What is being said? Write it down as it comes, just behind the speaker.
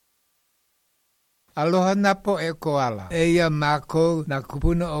Aloha na po e koala. E ia mako na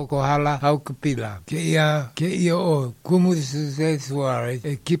kupuna o kohala haukapila. Ke ia o Kumu Suarez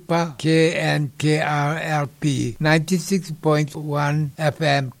e kipa KNKRLP 96.1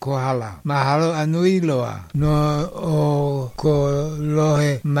 FM kohala. Mahalo anui loa no o ko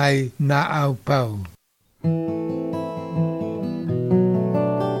lohe mai na au pau.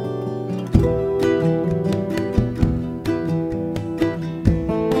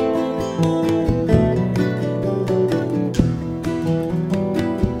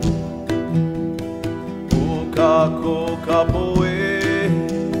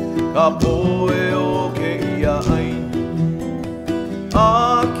 Kapoe o ke ia ai a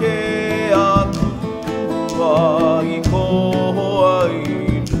ke akua I koho ai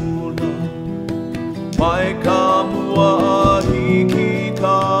tula mai ka mua a hiki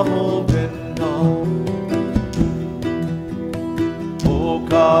ka hopena o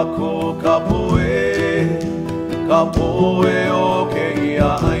kako kapoe o ke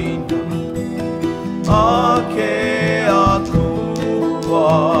ia ai a ke akua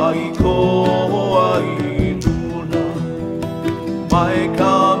I koho ai tula mai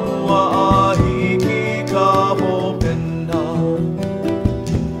ka mua a hiki ka hopena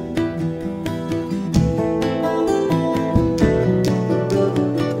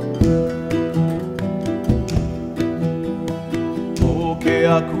o ke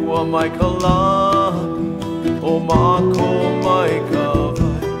akua mai ka lani o mako mai ka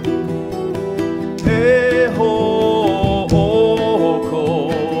vai e ho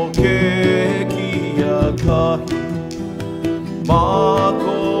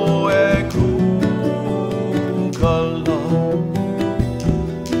Mako e kukala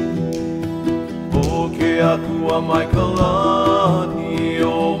O ke akua mai ka lani O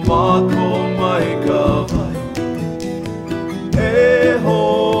mako mai ka vai E ho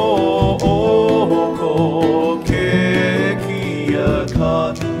ko ke kia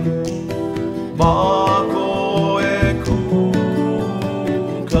kani Mako e kukala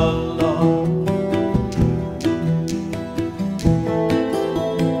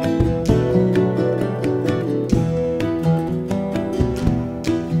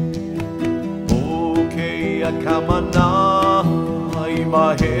Kamana I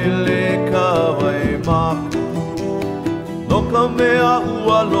mahele ka vai mako No ka mea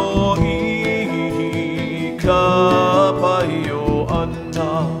ua lo'i ka pai o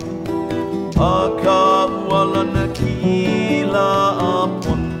ana A ka ua lana kila a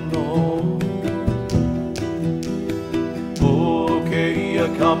pono O ke ia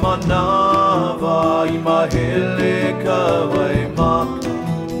kamana vai mahele ka vai mako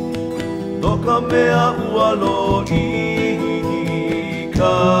No ka mea ua lo'i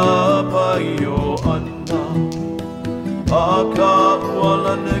ka pai o ana A ka ua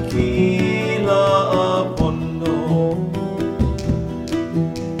lana kila a pono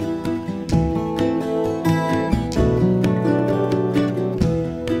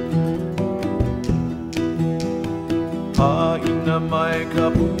Haina mai ka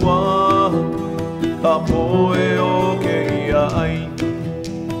puahu Ka poe o ke ia aina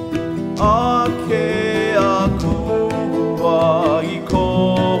A ke akua I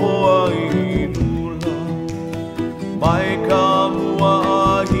koho ai lula Mai ka mua a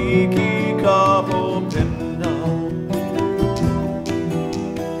hiki ka hopena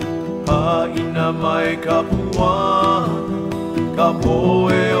Haina mai ka pua Ka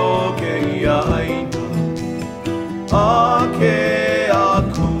poe o ke ia aina A ke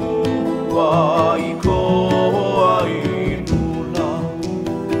akua I koho ai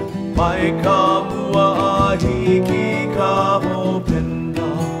Mai ka mua a hiki ka hopena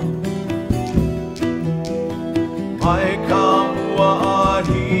Mai ka mua a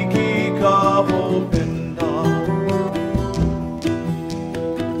hiki ka hopena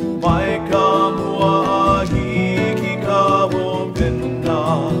Mai ka mua a hiki ka hopena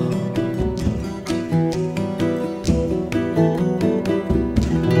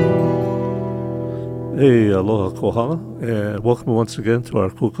Hey, aloha kohala, and welcome once again to our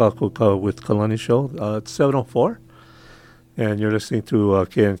Kuka Kuka with Kalani show. It's 7:04, and you're listening to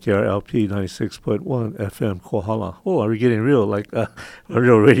KNKRLP 96.1 FM Kohala. Oh, are we getting real, like a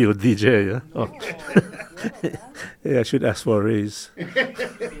real radio DJ? Yeah? Oh. Yeah, I should ask for a raise.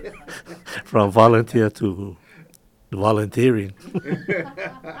 From volunteer to volunteering.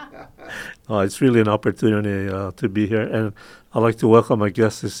 It's really an opportunity to be here, and I'd like to welcome our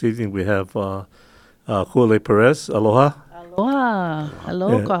guest this evening. We have Kule Perez, aloha. Aloha.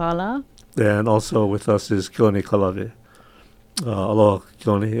 Hello, Kahala. And also with us is Kioni Kalave. Aloha,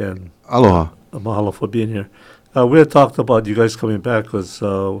 Kioni, and aloha. Mahalo for being here. We had talked about you guys coming back because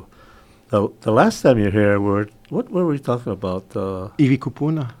the last time you're here, what were we talking about? Iwi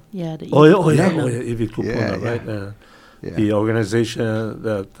Kupuna. Yeah. The Iwi Kupuna, Yeah, right? Yeah. The organization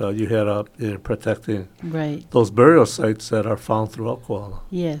that you head up in protecting Right. those burial sites that are found throughout Kohala.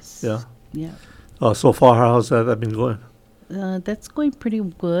 Yes. Yeah. Yeah. So far, how's that been going? That's going pretty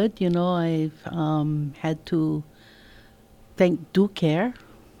good. I've had to thank DoCare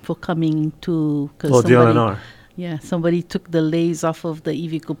for coming to. Oh, DLNR. Yeah, somebody took the lays off of the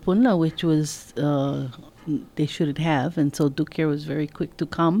Iwi Kupuna, which was they shouldn't have, and so DoCare was very quick to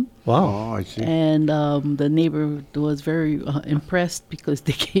come. Wow. Oh, I see. And the neighbor was very impressed because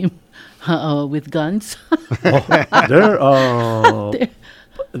they came with guns.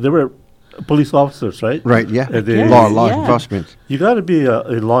 They were police officers, right? Right, yeah. They- Law Yeah. enforcement. You got to be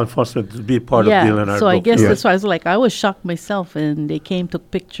in law enforcement to be part yeah, of DLNR. so I group. guess Yeah. that's why I was like, I was shocked myself, and they came, took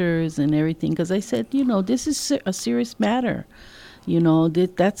pictures and everything, because I said, this is a serious matter.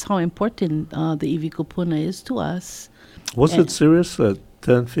 That's how important the Iwi Kupuna is to us. Was and- it serious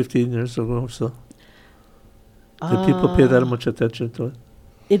 10, 15 years ago or so? Did people pay that much attention to it?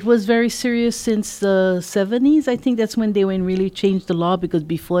 It was very serious since the 70s. I think that's when they really changed the law, because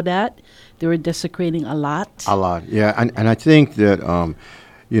before that, they were desecrating a lot. A lot, yeah. And I think that,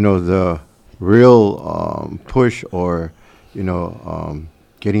 the real push or,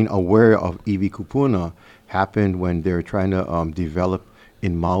 getting aware of Iwi Kupuna happened when they were trying to develop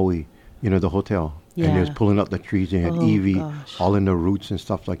in Maui, the hotel. And they was Yeah. pulling up the trees and had Oh, Iwi gosh. all in the roots and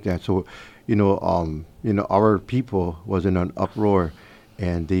stuff like that. So, our people was in an uproar,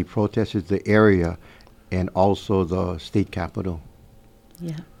 and they protested the area and also the state capitol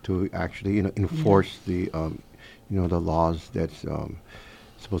Yeah. to actually, enforce the laws that's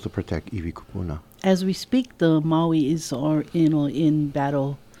supposed to protect Iwi Kupuna. As we speak, the Maui is in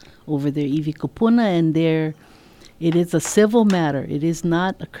battle over their Iwi Kupuna, and it is a civil matter. It is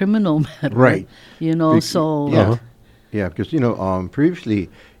not a criminal matter. Right. So Yeah, yeah, because previously,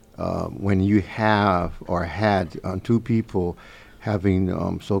 when you have or had two people having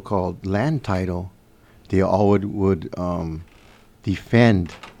so-called land title, they all would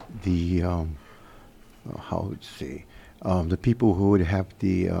defend the the people who would have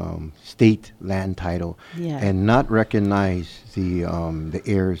the state land title Yeah. and not recognize the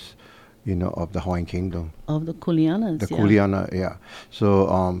heirs, of the Hawaiian Kingdom. of the Kuleanas. The yeah. Kuleana, yeah.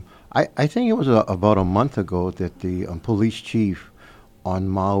 So I think it was about a month ago that the police chief on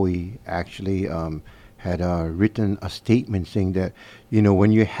Maui actually had written a statement saying that,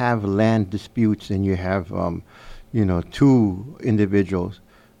 when you have land disputes and you have, two individuals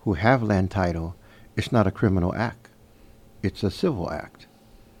who have land title, it's not a criminal act. It's a civil act.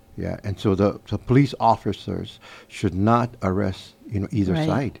 Yeah, and so the police officers should not arrest, either Right.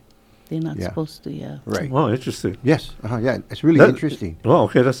 side. They're not Yeah. supposed to, yeah. Right. Wow, interesting. Yes. Yeah. It's really That- interesting. Well,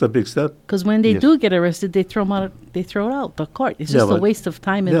 okay, that's a big step. Because when they Yes. do get arrested, they throw them out. They throw it out the court. It's Yeah, just a but- waste of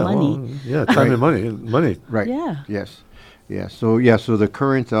time and money. Time Right. and money. Right. Yeah. Yes. Yeah. So the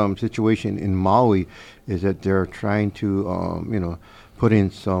current situation in Maui is that they're trying to put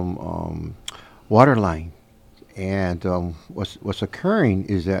in some water line, and what's occurring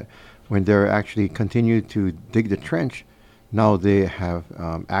is that when they're actually continue to dig the trench, now they have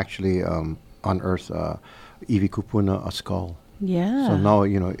actually unearthed Iwi Kupuna, a skull. Yeah. So now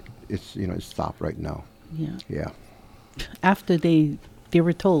it's it's stopped right now. Yeah. Yeah. After they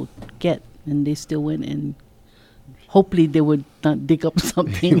were told get, and they still went, and hopefully they would not dig up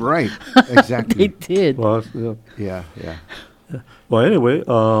something. Right. They Exactly. did. Well, yeah. Yeah. Well, anyway,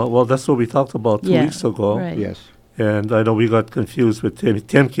 that's what we talked about 2 Yeah, weeks ago. right. Yes. And I know we got confused with Tim.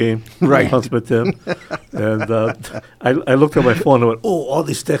 Tim came, Right. Huntsman Tim. And I looked at my phone and went, all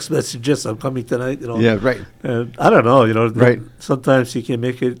these text messages, I'm coming tonight, Yeah. Right. And I don't know, Right. sometimes he can't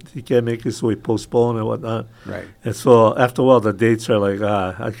make it, so we postpone and whatnot. Right. And so after a while, the dates are like,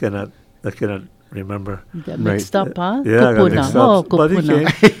 I cannot remember. You got Right. mixed up, huh? Yeah, I got Kupuna. mixed Oh, up. But he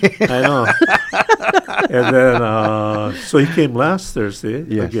Kupuna. came. I know. And then, so he came last Thursday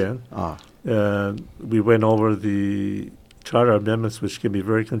Yes. again. Ah. And we went over the charter amendments, which can be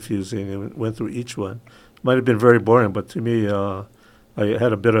very confusing, and went through each one. Might have been very boring, but to me, I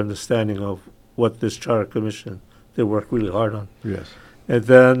had a better understanding of what this charter commission, they worked really hard on. Yes. And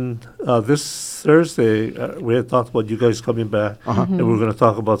then this Thursday, we had talked about you guys coming back, and we were going to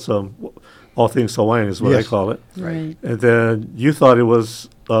talk about all things Hawaiian is what I Yes. call it. Right. And then you thought it was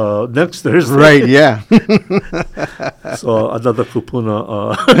next Thursday. Right. Yeah. So another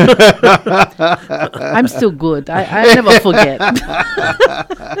kupuna. I'm still good. I never forget.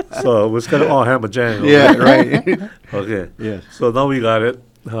 So it was kind of all hammer jam. Yeah. Right. Okay. Yes. So now we got it.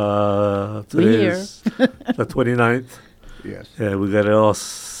 Today here. is the 29th, Yes. and we got it all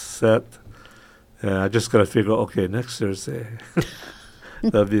set. And I just got to figure, okay, next Thursday.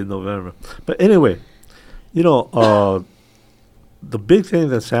 That'll be in November. But anyway, the big thing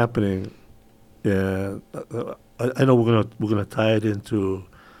that's happening, I know we're gonna tie it into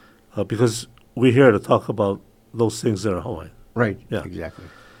because we're here to talk about those things that are Hawaiian. Right. Yeah. Exactly.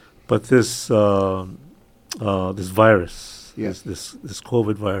 But this this virus, Yes. this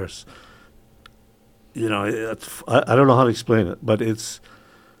COVID virus, I don't know how to explain it, but it's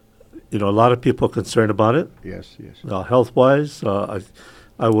a lot of people are concerned about it. Yes. Yes. Health wise,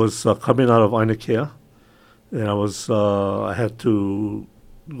 I was coming out of Ainakea, and I had to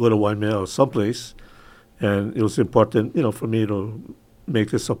go to Waimea or someplace, and it was important, for me to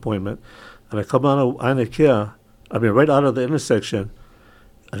make this appointment. And I come out of Ainakea, right out of the intersection,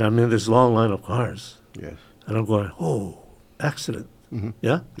 and I'm in this long line of cars. Yes. And I'm going, oh, accident. Mhm.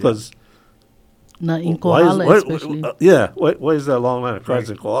 Yeah? Because Not in Kohala, especially. why is that long line of cars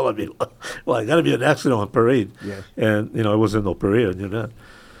in Kohala? Well, it got to be an accident on parade. Yes. And, it wasn't no parade, I knew that.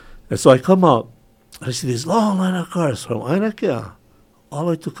 And so I come out, I see this long line of cars from Ainakea all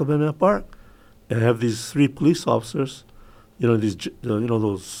the way to Kamehameha Park, and I have these 3 police officers,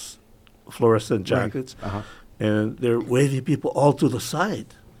 those fluorescent jackets, Right. Uh-huh. and they're waving people all to the side,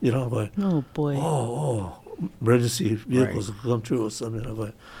 like, Oh, boy. emergency vehicles will come through or something. I'm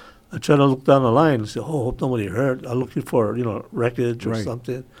like, I try to look down the line and say, hope nobody hurt. I'm looking for, wreckage or Right.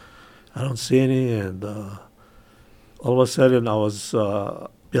 something. I don't see any, and all of a sudden I was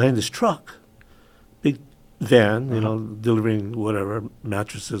behind this truck, big van, delivering whatever,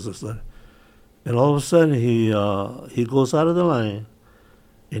 mattresses or something. And all of a sudden he goes out of the line,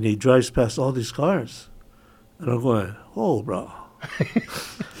 and he drives past all these cars. And I'm going, bro.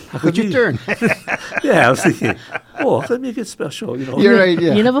 Would you turn? Yeah, I was thinking, how come you get special? You're right.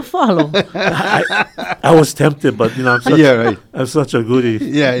 Yeah. You never follow. I was tempted, but I'm such a goody.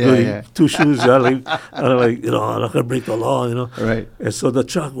 Yeah. 2 shoes. I'm not gonna break the law. Right. And so the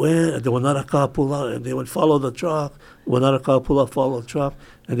truck went, and then another car pulled out, and they would follow the truck. Another car pulled out, follow the truck,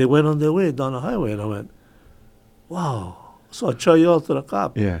 and they went on their way down the highway. And I went, wow. So I try you out to the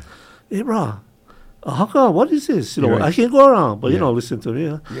cop. Yeah. Hey, bro. How come? What is this? Right. I can't go around, but Yeah. listen to me.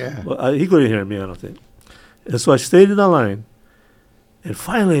 Huh? Yeah. But he couldn't hear me, I don't think. And so I stayed in the line, and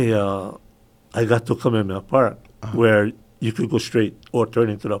finally I got to Kamehameha Park, where you could go straight or turn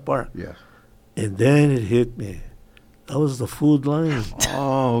into the park. Yes. And then it hit me. That was the food line.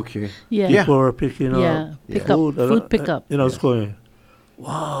 Oh, okay. Yeah. People were picking Yeah. up Pick food. up. Food pickup. I was going,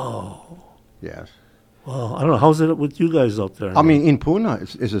 wow. Yes. Wow. I don't know. How's it with you guys out there? I mean, in Puna,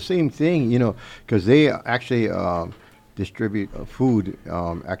 it's the same thing, because they actually distribute food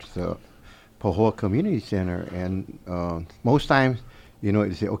at the Pahoa Community Center. And most times,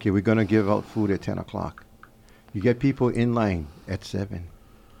 they say, okay, we're going to give out food at 10 o'clock. You get people in line at 7.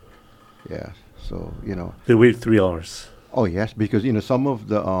 Yeah. So, They wait 3 hours. Oh, yes, because, some of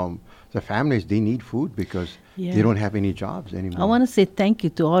the families, they need food because Yeah. they don't have any jobs anymore. I want to say thank you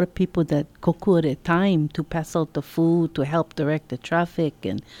to all the people that kokua their time to pass out the food, to help direct the traffic.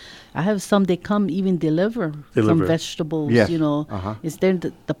 And I have some, they come even deliver. Some vegetables, Yes. Uh-huh. It's there,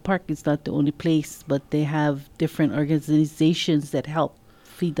 the park is not the only place, but they have different organizations that help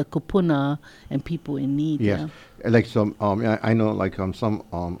feed the kupuna and people in need. Yes. Yeah. Like some, I know like some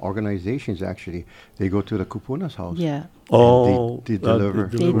organizations actually, they go to the kupuna's house. Yeah. And they deliver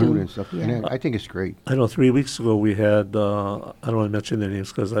they food do. and stuff. Yeah. And I think it's great. I know 3 weeks ago we had, I don't want to mention their names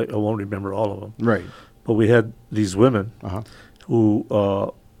because I won't remember all of them, Right. but we had these women Uh-huh. who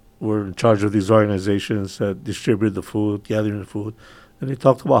were in charge of these organizations that distribute the food, gathering the food. And they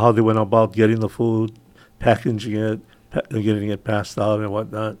talked about how they went about getting the food, packaging it, getting it passed out and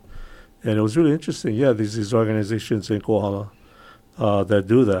whatnot. And it was really interesting. Yeah, these organizations in Kohala that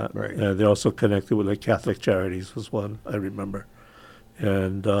do that. Right. And they're also connected with like Catholic Charities was one I remember.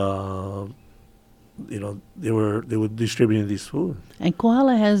 And they were distributing these food. And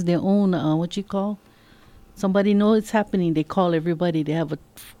Kohala has their own, somebody know it's happening, they call everybody, they have a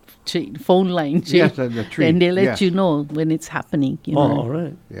phone line. Yes, the tree. And they let Yes. you know when it's happening. Oh, all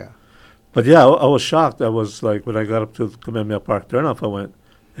right. Yeah. But yeah, I was shocked. I was like, when I got up to the Kamehameha Park turnoff, I went,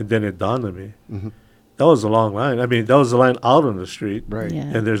 and then it dawned on me. Mm-hmm. That was a long line. I mean, that was the line out on the street. Right. Yeah.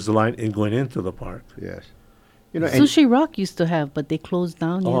 And there's the line in going into the park. Yes. And Sushi Rock used to have, but they closed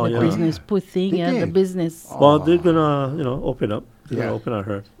down. Oh, The yeah. business, poor thing. They Yeah, the did? business. Well, they're gonna, open up. They're Yeah. gonna open, I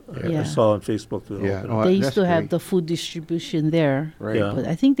heard. I Yeah. saw on Facebook. They're Yeah. open Oh, up. They used that's to have great. the food distribution there. Right. Yeah. But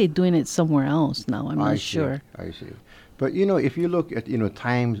I think they're doing it somewhere else now. I'm I not see. sure. I see. But, if you look at,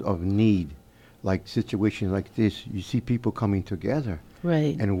 times of need, like situations like this, you see people coming together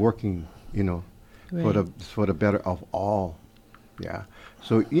Right. and working, for Right. the better of all. Yeah.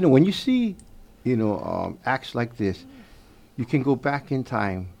 So, when you see acts like this, you can go back in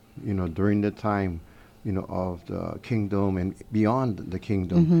time, during the time, of the kingdom and beyond the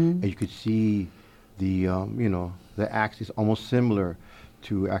kingdom, and you could see the acts is almost similar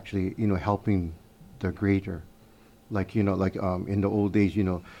to actually, helping the greater. Like in the old days,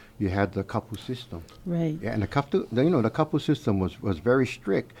 you had the kapu system. Right. Yeah, and the kapu system was very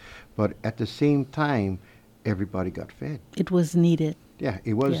strict, but at the same time, everybody got fed. It was needed. Yeah,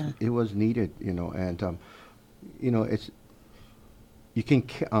 it was Yeah. it was needed, and it's you can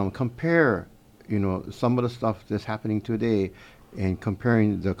compare, some of the stuff that's happening today, and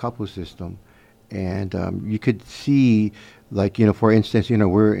comparing the couple system, and you could see, like, for instance,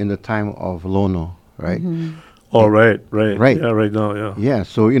 we're in the time of Lono, right? Oh, right, right. Right. Yeah, right now, yeah. Yeah,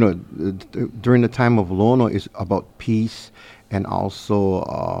 so during the time of Lono is about peace and also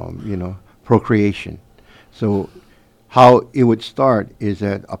procreation. So how it would start is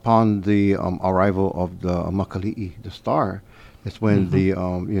that upon the arrival of the Makali'i, the star, that's when the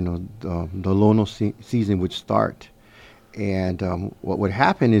Lono season would start, and what would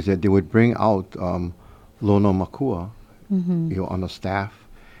happen is that they would bring out Lono Makua, on a staff,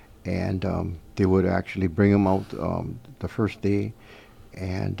 and they would actually bring them out the first day,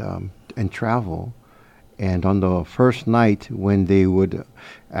 and travel. And on the first night, when they would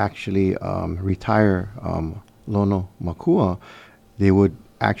actually retire Lono Makua, they would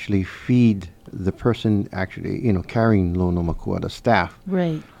actually feed the person actually, carrying Lono Makua, the staff,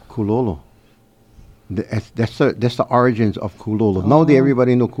 Right. kulolo. That's the origins of kulolo. Now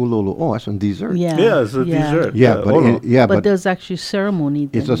everybody know kulolo. Oh, that's on dessert. Yeah. Yeah, it's a dessert. Yeah, Olo. But there's actually ceremony.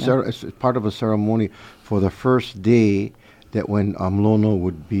 It's then, it's part of a ceremony for the first day that when Lono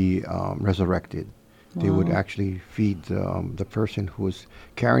would be resurrected. They would actually feed the person who was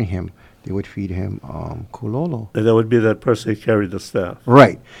carrying him. They would feed him kulolo. And that would be that person who carried the staff.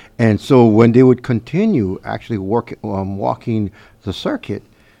 Right. And so when they would continue actually walking the circuit,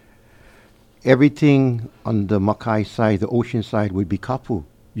 everything on the Makai side, the ocean side, would be kapu.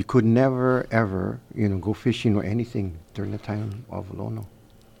 You could never, ever, go fishing or anything during the time of Lono.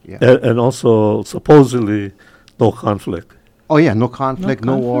 Yeah. And also, supposedly, no conflict. Oh, yeah, no conflict,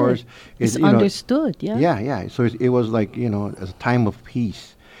 no wars. It's understood, yeah. Yeah. So it was like, as a time of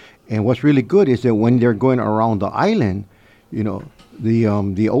peace. And what's really good is that when they're going around the island,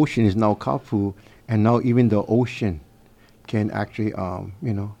 the ocean is now kapu, and now even the ocean can actually,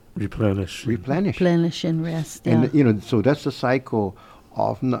 Replenish. Replenish and rest, yeah. And so that's the cycle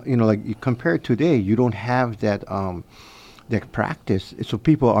of, like you compare today, you don't have that practice. So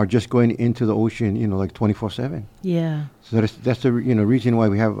people are just going into the ocean, like 24/7. Yeah. So that's the reason why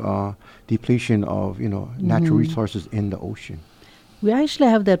we have depletion of natural resources in the ocean. We actually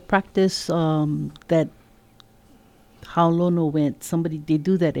have that practice that how Lono went. They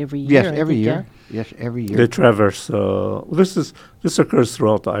do that every year. Yes, I every think, year. yeah? Yes, every year. They traverse. This occurs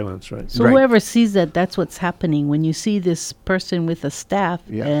throughout the islands, right? So Right. whoever sees that's what's happening. When you see this person with a staff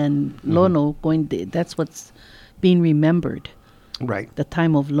Yeah. and Lono going, that's what's being remembered. Right. The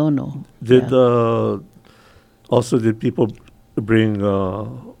time of Lono. Did Yeah. Also did people bring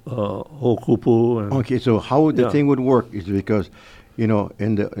hokupu and Okay, so how the Yeah. thing would work is because, in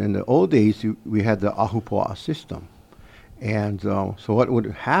the old days we had the ahupoa system, and so what would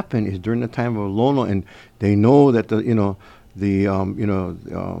happen is during the time of Lono, and they know that the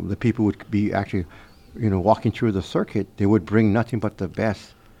people would be actually, walking through the circuit. They would bring nothing but the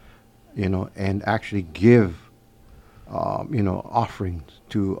best, and actually give, offerings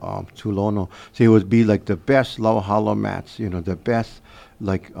to Lono. So it would be like the best lauhala mats, the best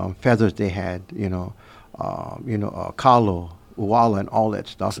like feathers they had, kalo, uwala, and all that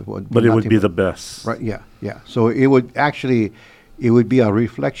stuff. but it would nothing be but- the best. right. Yeah. So it would be a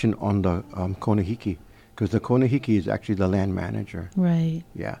reflection on the konehiki, because the konehiki is actually the land manager. Right.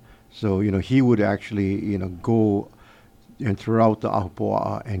 Yeah. So, he would actually, go and throughout the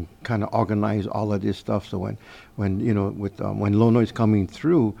Ahupua'a and kind of organize all of this stuff. So when Lono is coming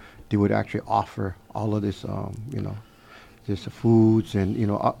through, they would actually offer all of this, this foods and,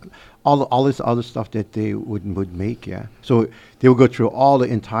 all this other stuff that they would make. Yeah. So they would go through all the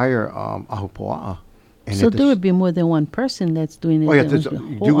entire Ahupua'a. And So at the there s- would be more than one person that's doing it. Oh yeah, There there's was a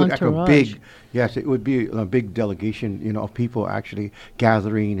you whole do like a entourage. big, yes, it would be a big delegation, of people actually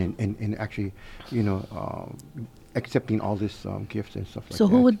gathering and actually, accepting all this gifts and stuff like So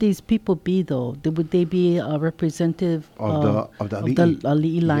that. who would these people be, though? Would they be a representative of the of ali'i? the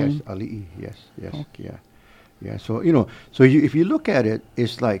ali'i line? Yes, ali'i. Yes, yeah. So if you look at it,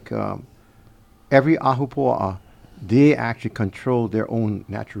 it's like every ahupua'a, they actually control their own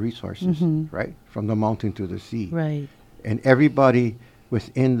natural resources, right, from the mountain to the sea. Right. And everybody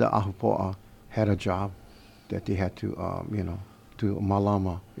within the ahupua'a had a job that they had to, to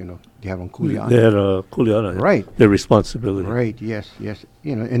malama, they have on kuleana. They had a kuleana. Right. Their responsibility. Right. Yes. Yes.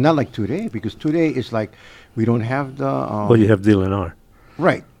 And not like today, because today is like we don't have the. Well, you have DLNR.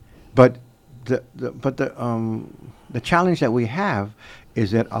 Right, but the challenge that we have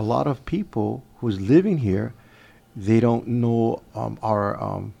is that a lot of people who's living here, they don't know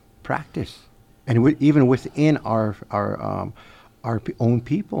our practice, and even within our own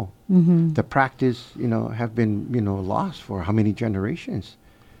people, the practice have been lost for how many generations,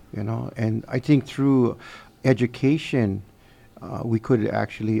 and I think through education we could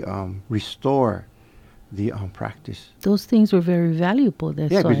actually restore the practice. Those things were very valuable.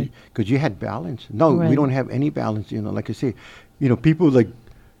 That's Yeah, why. because you had balance. No, we Right. don't have any balance. Like I say, people like,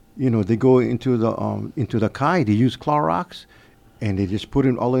 they go into the kai. They use Clorox, and they just put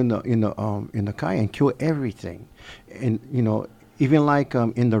it all in the kai and kill everything. And even like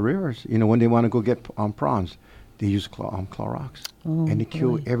in the rivers, when they want to go get prawns, they use Clorox, Oh, and they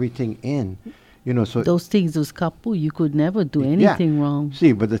kill boy. everything in. So Those things, those kapu, you could never do yeah. anything wrong.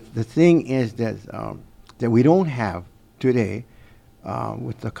 See, but the thing is that that we don't have today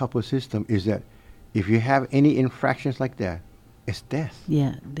with the couple system is that if you have any infractions like that, it's death.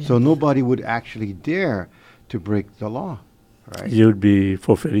 Yeah. So nobody would actually dare to break the law, right? You'd be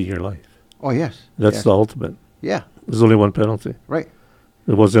forfeiting your life. Oh yes, That's yes. the ultimate. Yeah, There's only one penalty. right.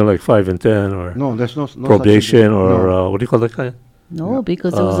 It wasn't like 5 and 10 or No, there's no such a probation thing. or No. what do you call that kind? No, Yeah.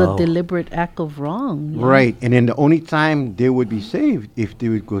 because it was a Oh. deliberate act of wrong. Yeah. Right, and then the only time they would be saved if they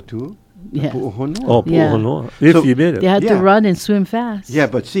would go to Yeah. Pu'uhonua. Oh, Yeah. Pu'uhonua. If So you made it. They had Yeah. to run and swim fast. Yeah,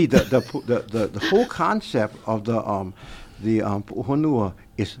 but see the whole concept of the Pu'uhonua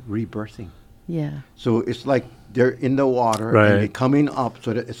is rebirthing. Yeah. So it's like they're in the water Right. and they're coming up.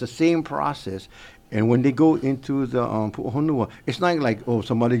 So that it's the same process. And when they go into the Pu'uhonua, it's not like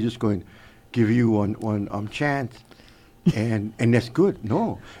somebody just going give you one chance and that's good.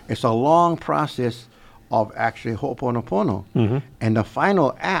 No, it's a long process of actually Ho'oponopono. And the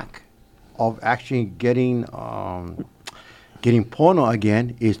final act of actually getting pono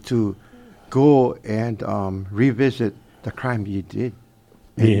again is to go and revisit the crime you did.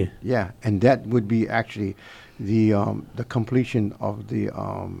 And Yeah. and that would be actually the completion of the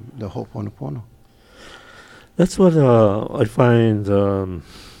Ho'oponopono. That's what I find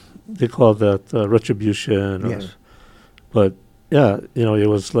they call that retribution. Yes. But yeah, it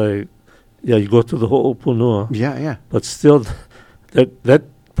was like, you go to the Ho'opunua, Yeah, but still that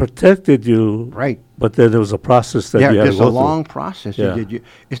protected you. right. But then there was a process that Yeah, you had to it's go a long process. Yeah.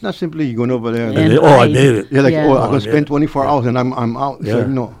 It's not simply you going over there. through. And And I hide. made it. You're like, Yeah. I'm Oh, gonna I spend made it. 24 hours and I'm out. So Yeah.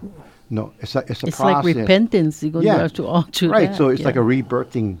 no, it's a It's process. like repentance. You're going Yeah. to have to all through Right, that. so it's yeah. like a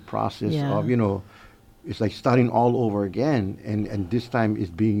rebirthing process Yeah. of it's like starting all over again, and this time is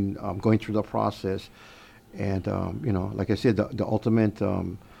being going through the process, and like I said, the ultimate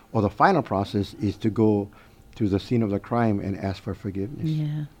or the final process is to go to the scene of the crime and ask for forgiveness.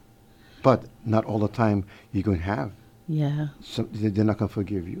 Yeah. But not all the time you're going to have. Yeah. They're not going to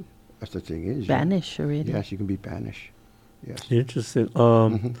forgive you. That's the thing is. Banish already. Yes, you can be banished. Yes. Interesting.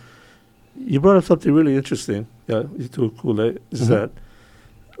 Mhm. You brought up something really interesting. Yeah, you too, Kule, is that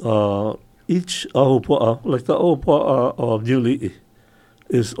each ahupua'a, like the ahupua'a of New Li'i,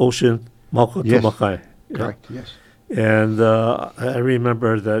 is ocean mauka Yes. tumakai. Yeah. Correct. Yes. And I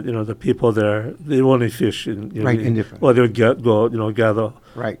remember that the people there, they only fish in Right, indifferent. Well, they would go gather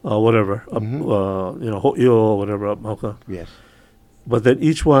Right. whatever Mhm. ho'io or whatever up mauka. Yes. But then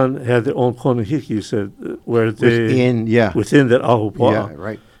each one had their own konohiki. You said where they Within that ahupua'a. Yeah.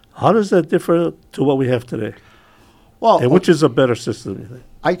 Right. How does that differ to what we have today? Well, And which is a better system, you think?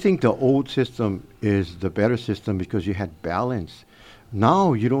 I think the old system is the better system because you had balance.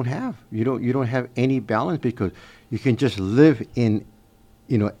 Now you don't have. You don't have any balance because you can just live in,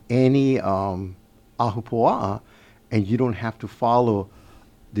 any ahupua'a, and you don't have to follow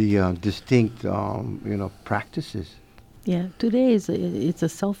the distinct, practices. Yeah. Today it's a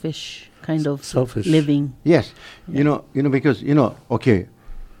selfish kind of Selfish. living. Yes, because okay.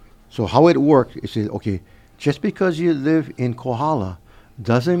 So how it works is okay. Just because you live in Kohala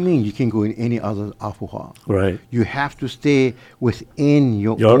doesn't mean you can go in any other ahupua'a. Right. You have to stay within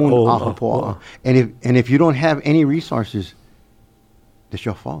your Your own own ahupua'a. ahupua'a. And if you don't have any resources, that's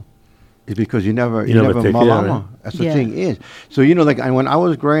your fault. It's because you never never take care of malama. it. That's the Yeah. thing is. So when I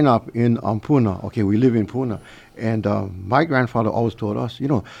was growing up in Puna, okay, we live in Puna, and my grandfather always told us,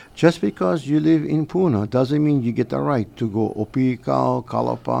 just because you live in Puna doesn't mean you get the right to go Opikau,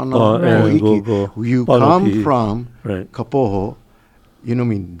 Kalapana, and Oiki. go You Panopi. come from Right. Kapoho.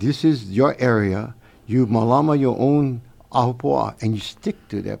 This is your area. You malama your own ahupua'a, and you stick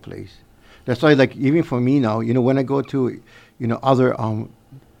to that place. That's why, like, even for me now, when I go to, other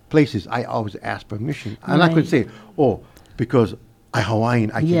places, I always ask permission. And I could Right. say, oh, because I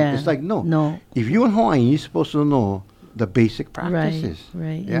Hawaiian, I can. Yeah. It's like, no. No. If you're in Hawaiian, you're supposed to know the basic practices.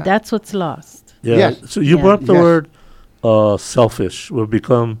 Right. Yeah. And that's what's lost. Yeah. Yes. So you Yeah. brought up the Yes. word selfish. We've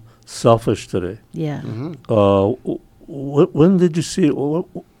become selfish today. Yeah. When did you see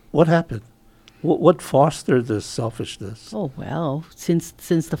what happened? What fostered this selfishness? Oh well, since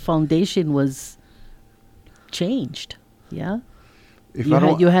the foundation was changed, yeah. If You I had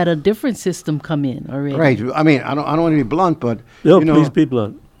don't, you had a different system come in already. right. I mean, I don't want to be blunt, but No, please be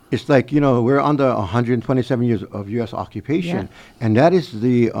blunt. it's like, we're under 127 years of U.S. occupation, and that is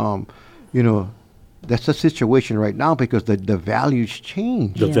the, that's the situation right now because the values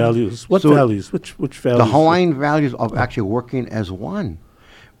change. The Yeah. values. What So values? Which values? The Hawaiian values of actually working as one.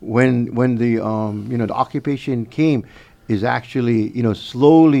 When the the occupation came, is actually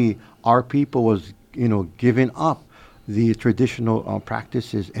slowly our people was giving up the traditional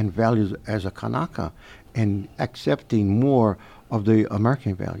practices and values as a Kanaka, and accepting more of the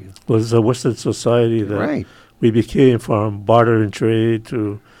American values. Was a Western society that Right. we became from barter and trade to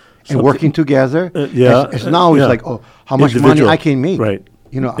And something- working together. yeah, As now it's yeah. like, oh, how much money Individual. I can make. Right.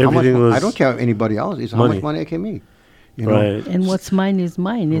 How much Everything I was don't care what anybody else. It's how money. much money I can make. Right. And what's mine is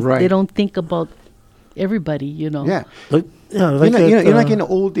mine. They Right. don't think about everybody. Yeah. Like, like Like in the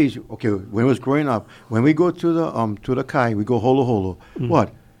old days. Okay, when I was growing up, when we go to the kai, we go holo holo. What?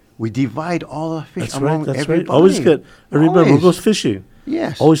 We divide all the fish That's among right. That's everybody. right. Always get. I remember who Always. goes fishing.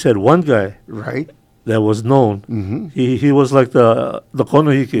 Yes. Always had one guy Right. that was known. Mhm. He was like the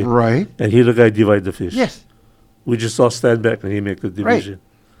konohiki. Right. And he the guy divide the fish. Yes. We just all stand back and he make the division.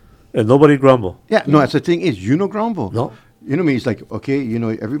 And nobody grumble. Yeah. No, that's the thing is, grumble. No. You know what I mean? It's like, okay,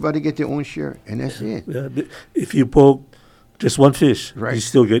 everybody get their own share, and that's it. Yeah, if you poke just one fish, you Right.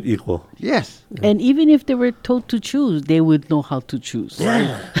 still get equal. Yes. And even if they were told to choose, they would know how to choose. And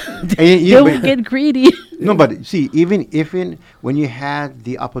They would get greedy. No, but see, even when you had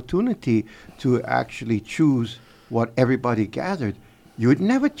the opportunity to actually choose what everybody gathered, you would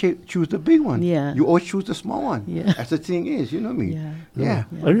never choose the big one. Yeah. You always choose the small one. Yeah. That's the thing is, you know what I mean? Yeah.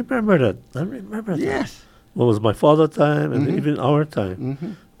 Yeah. I remember that. I remember that. Yes. What was my father time and even our time.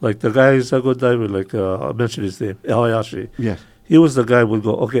 Like the guys I go dive with, like I mentioned his name, El Hayashi. Yes. He was the guy who would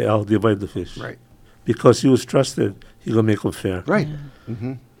go, okay, I'll divide the fish. Right. Because he was trusted, he gonna make them fair. Right.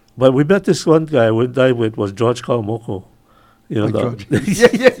 But we met this one guy we dive with was George Kawamoko. You know, George.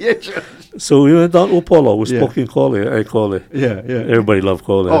 yeah, sure. So we went down Upolo with Yeah. Spoken Kole, I call it. Yeah. Everybody loved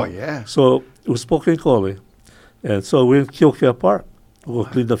Kole. Oh, yeah. So it was Spoken Kole. And so we went to Kilkea Park. We'll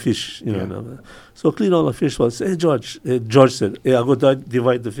clean the fish, you know. Yeah. So clean all the fish. Well, hey, George. George said, hey, I'll go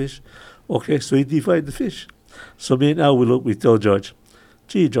divide the fish. Okay, so he divide the fish. So me and Al, we tell George,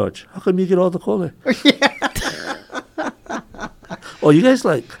 gee, George, how come you get all the Kole? Oh, you guys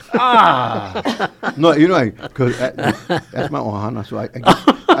like... No, because that's my ohana, so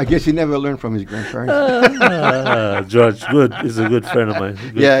I guess he never learned from his grandparents. George, good. He's a good friend of mine.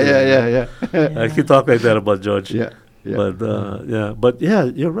 Good friend. Yeah. I can talk like that about George. Yeah. But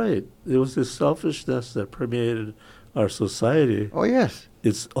you're right. There was this selfishness that permeated our society. Oh, yes.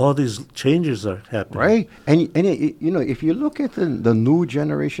 It's all these changes are happening. Right, and if you look at the new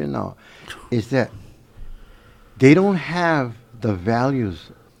generation now, is that they don't have the values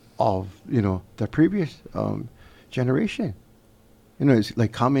of the previous generation. It's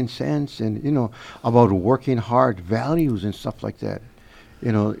like common sense and about working hard, values and stuff like that.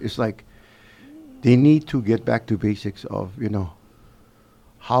 It's like they need to get back to basics of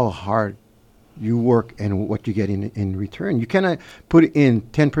how hard you work and what you get in return. You cannot put in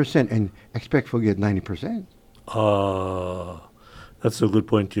 10% and expect to get 90%. That's a good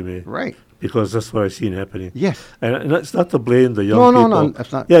point you made. Right. Because that's what I've seen happening. Yes. And it's not to blame the young No, people. no,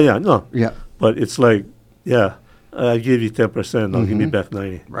 that's not. Yeah, no. Yeah. But it's like, I give you 10%, I'll give me back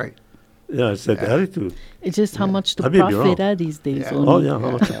 90. Right. Yeah, it's that attitude. It's just how much to I may be wrong. profit at these days. Yeah. Only. Oh, yeah,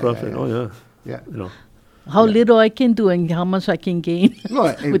 how much to profit. Oh, yeah. Yeah. You know. How little I can do and how much I can gain No,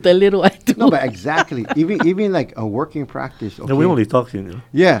 with the little I do. No, but exactly. even like a working practice. Okay. And we're only talking, you know.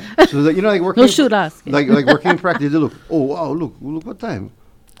 Yeah. So that, like working. No, shoot us. Like working practice. They look. Oh wow! Look what time.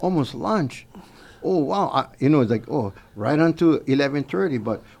 Almost lunch. Oh wow! It's like right until 11:30.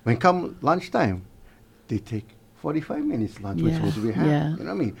 But when come lunchtime, they take 45 minutes lunch. We're Yeah, supposed to be yeah. You know what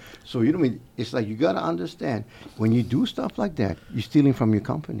I mean? So it's like you gotta understand when you do stuff like that, you're stealing from your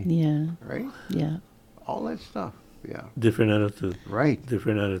company, Yeah, right? yeah. All that stuff. Yeah. Different attitude. Right.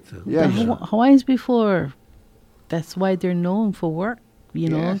 Different attitude. Yeah. The Hawaiians before, that's why they're known for work.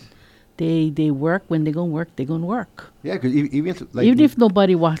 Yes. They work when they're gonna work. They're gonna work, Yeah, because even like even if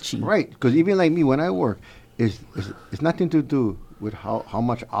nobody watching. right, because even like me when I work, it's nothing to do with how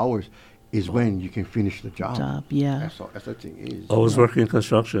much hours is when you can finish the job. Yeah. That's the thing is. I was working in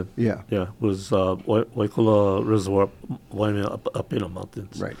construction. Yeah. Yeah, it was Waikula Reservoir, Wyoming, up in the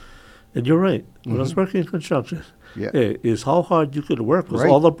mountains. Right. And you're right. When I was working in construction, Yeah. is how hard you could work. Because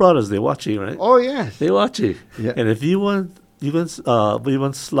Right. all the brothers, they watching, right? Oh yes. They watching. Yeah. And if you want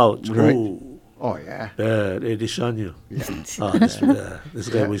slouch, Right. ooh, Oh yeah. bad, they shun you. Yeah. This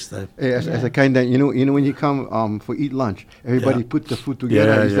guy Yeah. wastes time. Hey, as a kind that when you come for eat lunch, everybody Yeah. put the food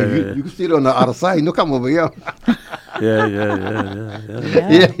together. Yeah, It's like, yeah. you can sit on the other side. No, come over here. Yeah.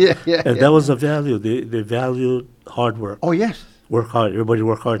 Yeah. And that was a value. They valued hard work. Oh yes. Work hard. Everybody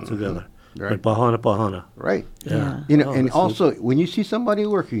work hard together. Right. Like pahana. Right. Yeah. Yeah. Oh, And that's also when you see somebody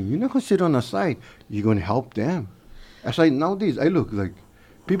working, you're not gonna sit on the side. You're gonna help them. It's like nowadays, I look like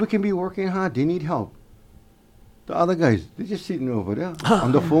people can be working hard. They need help. The other guys, they're just sitting over there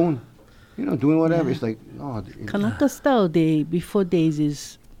on the phone, doing whatever. Yeah. It's like no. Kanaka style before days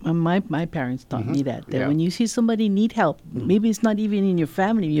is my parents taught me that Yeah. when you see somebody need help, maybe it's not even in your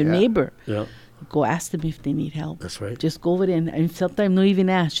family, your Yeah. neighbor, Yeah. go ask them if they need help. That's right. Just go over there and sometimes not even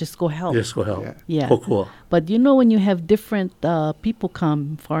ask, just go help. Yes, go help. Yeah. Yeah. Kokua. But when you have different people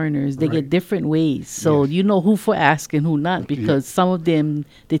come, foreigners, they get Right. different ways. So Yes. you know who for ask and who not, because some of them,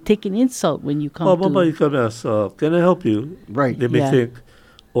 they take an insult when you come Oh, to. Mama, you come ask, can I help you? Right. They may Yeah. think,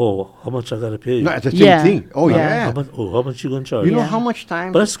 oh, how much I got to pay you? No, it's the same Yeah. thing. Oh Yeah. yeah. How much you going to charge? You know Yeah. how much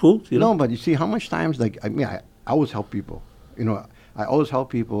time? But that's cool. You know? No, but you see how much times I always help people. I always help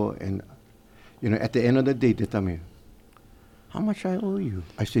people, and at the end of the day they tell me, how much I owe you.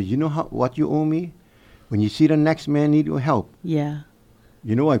 I say, what you owe me? When you see the next man need your help, Yeah.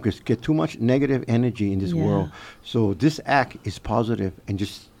 you know why? Because get too much negative energy in this Yeah. world. So this act is positive, and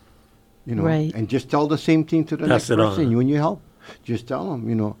just Right. and just tell the same thing to the Pass next it on. person. When you help, just tell them,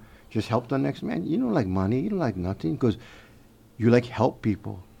 just help the next man. You don't like money, you don't like nothing, because you like help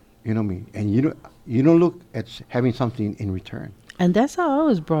people. You know me, and you don't look at having something in return. And that's how I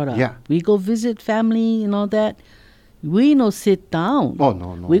was brought up. Yeah. We go visit family and all that. We no sit down. Oh,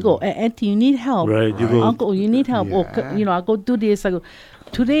 no. We go, Auntie, you need help. Right, you go- Uncle, you need help. Or, Yeah. I go do this. I go,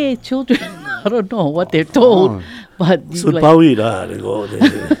 today, children, I don't know what they're told. Oh. But you So like, Paui, they go.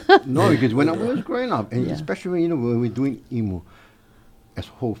 No, because when I was growing up, and Yeah. especially when we're doing emo, as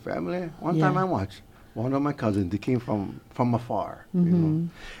a whole family, one time Yeah. I watched one of my cousins. They came from afar, Mm-hmm.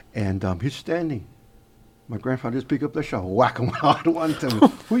 and he's standing. My grandfather just pick up the shovel, whack him out one time.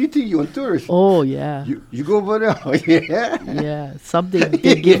 Who you think you on tourist? oh, yeah. You go over there, yeah. Yeah. Something,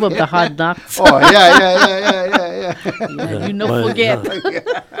 they give up the hard knocks. Oh yeah. Yeah, you My- no forget.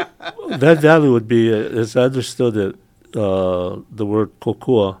 That value would be, as I understood it, the word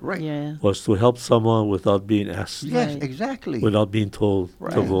kokua Right. Yeah. was to help someone without being asked, Yes, Right. exactly. without being told to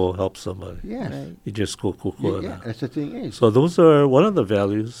Right. go help somebody. Yes. Right. You just go kokua. Yeah, that's the thing is. So those are one of the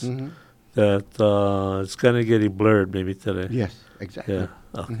values Mhm. that it's kind of getting blurred maybe today. Yes, exactly. Yeah.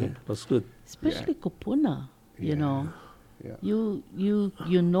 Okay. That's good. Especially kupuna, you know. Yeah.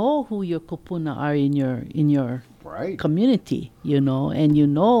 You know who your kupuna are in your Right. community, and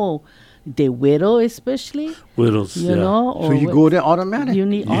the widow especially, Widows. you yeah. know. So you go there automatic. You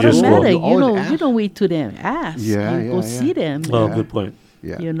need You just go. automatic. You always You ask. don't wait to them ask. Yeah, you go yeah, see yeah. them. Oh, Yeah. good point.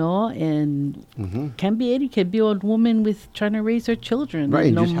 Yeah. And Mm-hmm. can be an woman with trying to raise her children.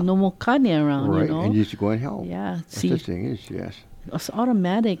 Right, No, just help. no more kane around. Right, You know. and you just go and help. Yeah. That's See, the thing is, yes. it's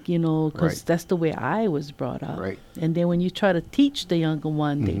automatic, because Right. that's the way I was brought up. Right. And then when you try to teach the younger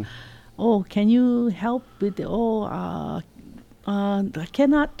one, they, Mm-hmm. can you help with I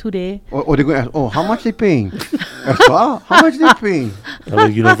cannot today. Or they're going to ask, how much they paying? How much they paying?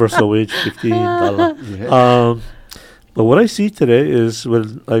 Universal wage, $15. Yeah. But what I see today is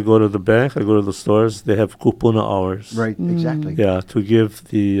when I go to the bank, I go to the stores, they have kupuna hours. Right, exactly. Yeah, to give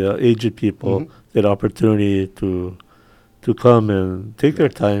the aged people Mhm. that opportunity to come and take their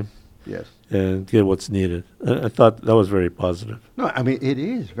time Yes. and get what's needed. I thought that was very positive. No, I mean, it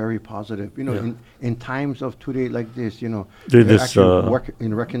is very positive. Yeah. In times of today like this, During they're this, actually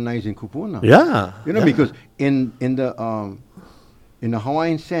in recognizing kupuna. Yeah. yeah. Because in the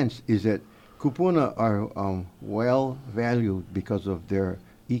Hawaiian sense is that kupuna are well valued because of their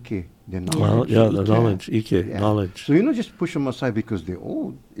ike, their knowledge. Well, yeah, the Ike. knowledge, Ike, Yeah. knowledge. So just push them aside because they're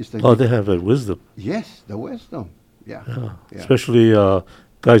old. It's like Oh, they have that wisdom. yes, the wisdom. Yeah. Yeah. Yeah. Especially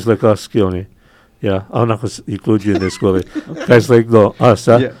guys like us, Keone. Yeah, I'm not going to include you in this, Willie. Guys like us,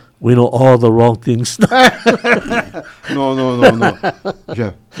 Yeah. we know all the wrong things. No.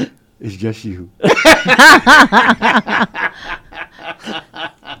 Jeff, it's just you.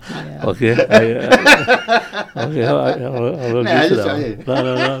 Yeah. Okay, okay, I'll Nah, agree to just that. tell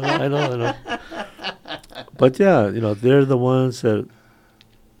One. No, I know. But yeah, they're the ones that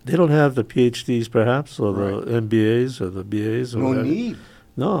they don't have the PhDs perhaps or the MBAs or the BAs or No whatever. need.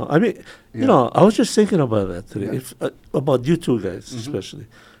 No, I mean, Yeah. I was just thinking about that today. Yeah. If about you two guys Mhm. especially,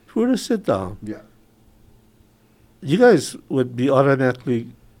 if we were to sit down, Yeah. you guys would be automatically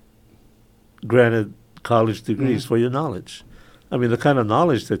granted college degrees Mhm. for your knowledge. I mean, the kind of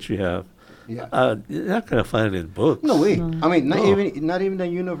knowledge that you have, Yeah. you're not going to find it in books. No way. No. I mean, not No. even the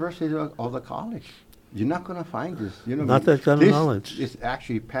university or the college. You're not gonna find this. Not that kind of knowledge. It's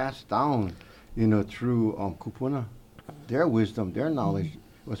actually passed down, through kupuna. Their wisdom, their knowledge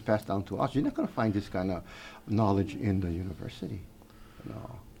was passed down to us. You're not gonna find this kind of knowledge in the university.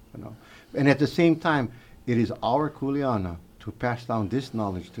 No. And at the same time, it is our kuleana to pass down this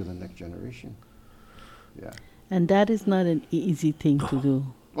knowledge to the next generation. Yeah. And that is not an easy thing to do.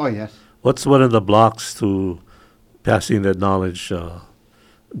 Oh yes. What's one of the blocks to passing that knowledge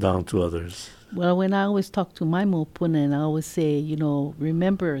down to others? Well, when I always talk to my mopuna, and I always say,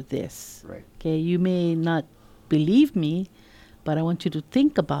 remember this. Right. Okay, you may not believe me, but I want you to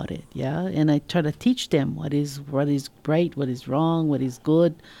think about it, yeah? And I try to teach them what is right, what is wrong, what is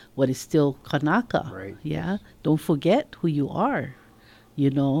good, what is still kanaka, Right. yeah? Don't forget who you are,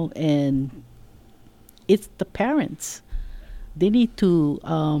 and it's the parents. They need to,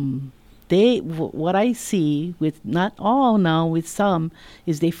 what I see with not all now, with some,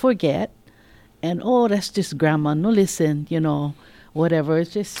 is they forget, and that's just grandma, no listen, whatever.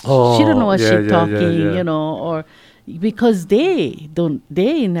 It's just, she don't know what she's talking, or because they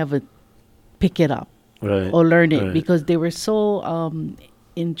never pick it up Right. or learn it right. because they were so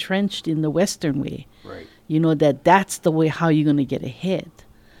entrenched in the Western way, Right. that's the way how you're going to get ahead,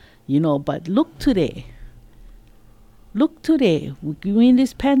 but look today, we're in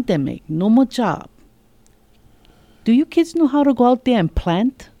this pandemic, no more job. Do you kids know how to go out there and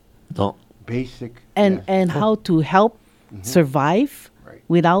plant No. Basic. and yes. and how to help survive Right.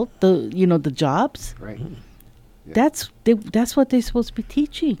 without the jobs? Right. Yeah. That's what they're supposed to be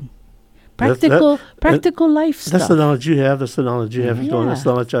teaching. That- Practical life That's stuff. the knowledge you have. That's the knowledge you have. Mhm. That's the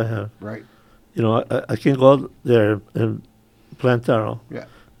Yeah. knowledge I have. Right. I can go out there and plant taro. Yeah.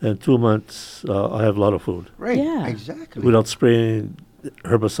 In 2 months, I have a lot of food Right. Yeah. Exactly. without spraying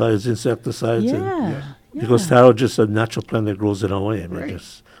herbicides, insecticides. yeah, And yeah. because taro is just a natural plant that grows in our way. I mean, Right.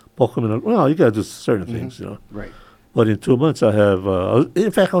 just poke them in. You got to do certain things, Right. But in 2 months, I have.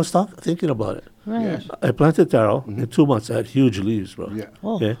 In fact, I was thinking about it. right. Yes. I planted taro. In 2 months, I had huge leaves, bro. Yeah.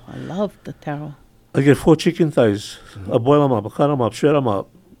 Oh, Okay. I love the taro. I get 4 chicken thighs. I boil them up, I cut them up, shred them up,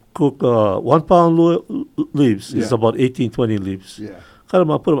 cook 1 pound leaves. It's Yeah. about 18, 20 leaves. Yeah. Cut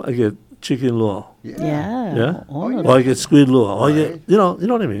them up, put them. I get chicken luau. Yeah. Yeah? all Oh, of Or I that. get squid luau. Or I get, Right. you know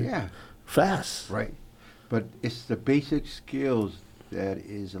what I mean? Yeah. Fast. Right. But it's the basic skills that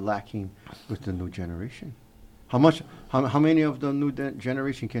is lacking with the new generation. How many of the new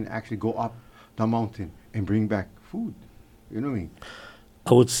generation can actually go up the mountain and bring back food? You know what I mean?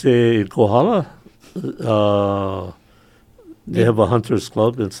 I would say in Kohala, they have a hunter's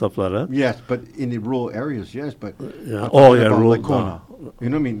club and stuff like that. Yes, but in the rural areas, yes. But Yeah. I'm Oh, talking yeah, about rural. like Kona. You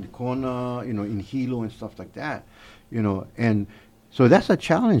know what I mean? Kona, in Hilo and stuff like that. And so that's a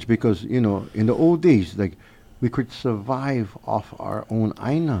challenge because in the old days, like we could survive off our own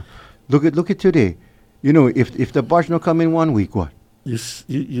aina. Look at today. If the barge not come in 1 week, what?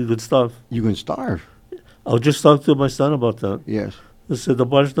 You could starve. You can starve. I was just talking to my son about that. Yes. He said the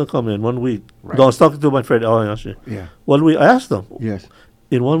barge not come in 1 week. Right. No, I was talking to my friend. Oh, actually. Yeah. 1 week. I asked him. Yes.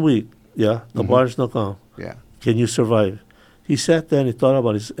 In 1 week, the Mhm. barge not come. Yeah. Can you survive? He sat there and he thought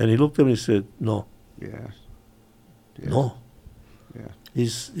about it, and he looked at me and he said, no, Yes. Yes. no. Yeah.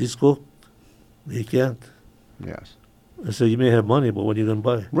 He's cooked. He can't. Yes. I said, you may have money, but what are you going to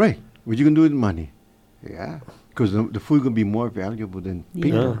buy? Right. What you can do with money? Yeah. Because the food gonna be more valuable than Yeah.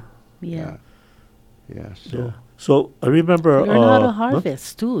 paper. Yeah. Yeah. Yeah. So I remember. Learn how to huh?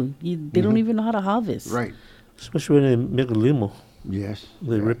 harvest too. They don't even know how to harvest. Right. Especially when they make a limo. Yes.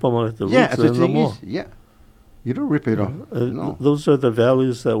 They yeah. rip them out at the Yeah. roots The and no thing more. is, yeah. You don't rip it off. No. Those are the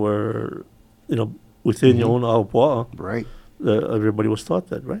values that were, within your own aupua. Right. Everybody was taught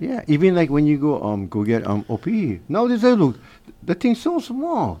that, right? Yeah. Even like when you go get opi. Nowadays, look, the thing's so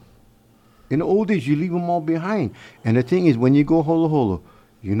small. In the old days, you leave them all behind. And the thing is, when you go holo holo,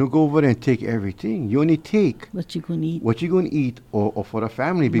 you don't go over there and take everything. You only take What you gonna eat? what you're going to eat or for the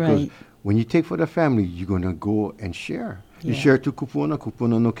family because Right. when you take for the family, you're going to go and share. You Yeah. share to kupuna.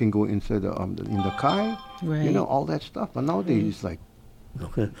 Kupuna no can go inside in the kai. Right. All that stuff. But nowadays, it's like,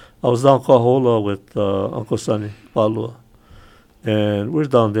 Okay. I was down Kahola with Uncle Sonny, Palua. And we're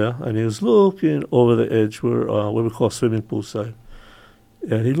down there, and he was looking over the edge where what we call swimming pool side.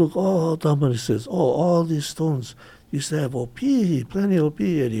 And he looked all down and he says, "Oh, all these stones used to have OP, plenty of OP."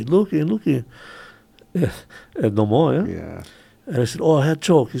 And he looking, and no more, yeah? Yeah. And I said, "Oh, I had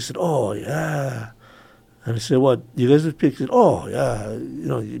choke." He said, "Oh, yeah." And I said, "What, you guys would pick?" He said, "Oh, yeah,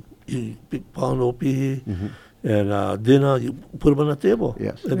 you pick pound OP, and dinner, you put them on the table."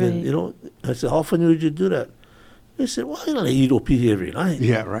 Yes. And then, Right. I said, "How often would you do that?" He said, "Well, you're not going to eat OP every night.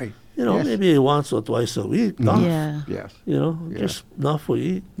 Yeah, right. Yes. Maybe once or twice a week, not, Yeah. Yes. you Yeah. just not for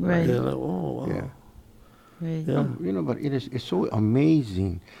eat." Right. And like, oh, wow. Yeah. Right. Yeah. But it's so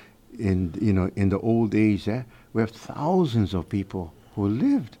amazing in the old days, we have thousands of people who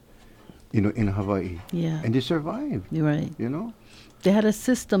lived, in Hawaii. Yeah. And they survived, You're right. They They had a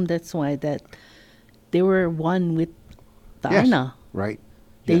system, that's why, that they were one with the Yes. Aina. Right.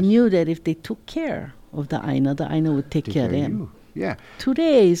 They Yes. knew that if they took care of the Aina would take care of them. you. Yeah.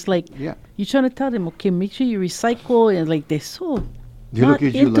 Today, it's like, Yeah. you're trying to tell them, okay, make sure you recycle, and like they're so They not look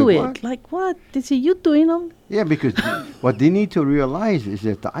at you into like, it. "What?" Like, what? They say, you doing them? Yeah, because what they need to realize is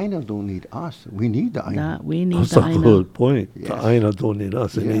that the Aina don't need us. We need the Aina. Nah, we need That's the a Aina. good point. Yes. The Aina don't need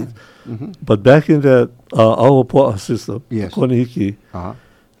us. They Yeah. need. But back in that Aopo'a system, Yes. Konehiki,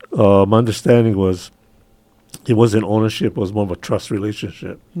 Uh-huh. my understanding was it wasn't ownership, it was more of a trust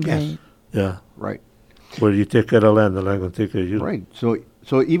relationship. Yes. Right. Yeah. Right. Where you take care of the land going to take care of you. Right.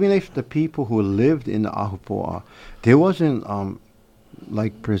 So even if the people who lived in the Ahupua'a, they wasn't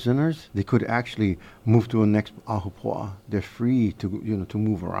like prisoners, they could actually move to the next Ahupua'a. They're free to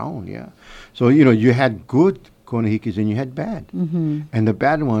move around. Yeah. So you had good Konehikis and you had bad, and the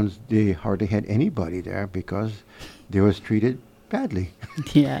bad ones, they hardly had anybody there because they was treated badly.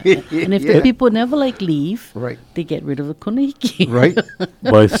 Yeah. And if the people never leave, Right. they get rid of the konihiki. Right.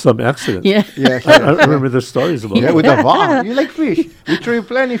 By some accident. Yeah. Yes. I remember the stories about Yeah, it. with the vase. You like fish. We throw you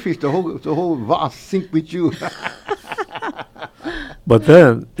plenty of fish. The whole vase sink with you. But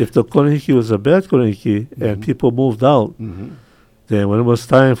then, if the Konehiki was a bad Konehiki and people moved out, then when it was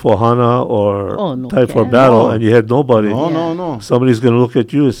time for Hana or Oh, no time for can. battle No. and you had nobody, No. somebody's going to look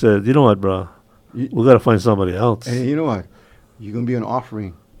at you and say, "You know what, bro? You- We got to find somebody else." And you know what? You're gonna be an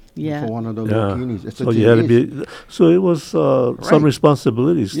offering Yeah. for one of the Yeah. Lokinis. It's So such you a had to is. be. So it was some Right.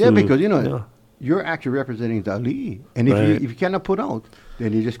 responsibilities. Yeah, to, because yeah. you're actually representing the Ali, and if Right. you cannot put out,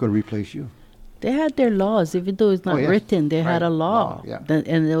 then they're just gonna replace you. They had their laws, even though it's not yes. written. They had Right. a law, Law, yeah.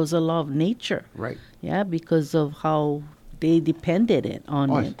 and there was a law of nature. Right. Yeah, because of how they depended on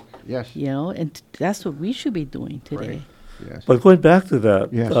Oh, it. yes. And that's what we should be doing today. Yes. But going back to that,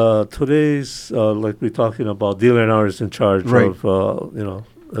 Yes. today's like we're talking about, DLNR is in charge Right.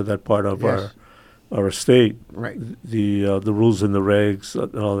 of that part of Yes. our state. Right. The rules and the regs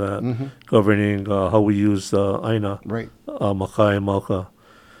and all that governing how we use Aina, Right. Makai and Mauka.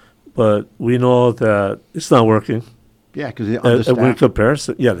 But we know that it's not working. Yeah, because they're And in understaffed.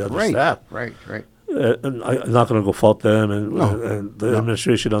 comparison, they're Right. understaffed. Right. Right. And I'm not going to go fault them and, No. and the No.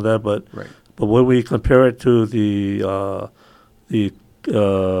 administration on that, but Right. when we compare it to the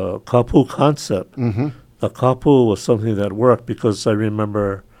kapu concept, the kapu was something that worked because I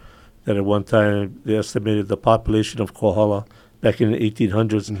remember that at one time they estimated the population of Kohala back in the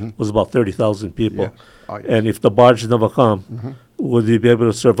 1800s was about 30,000 people. Yes. Oh, yes. And if the barge never come, would they be able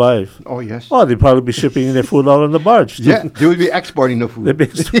to survive? Oh yes. Oh, they'd probably be shipping in their food out on the barge. Yeah, they would be exporting the food. They'd be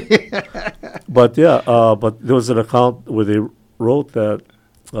but there was an account where they wrote that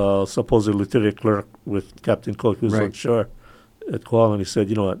supposed lieutenant clerk with Captain Cook, who was on Right. shore at Kohala, and he said,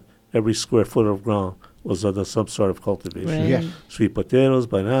 you know what, every square foot of ground was under some sort of cultivation. Right. Yes. Sweet potatoes,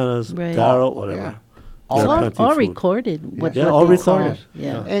 bananas, Right. taro, whatever. Yeah. They had All, plenty of all food. recorded. What, Yeah, what all they saw. recorded.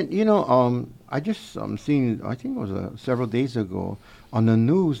 Yeah. And I just seen, I think it was several days ago on the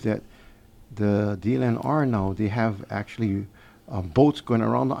news that the DLNR now, they have actually boats going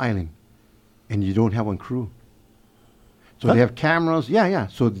around the island, and you don't have one crew. So Huh? they have cameras. Yeah.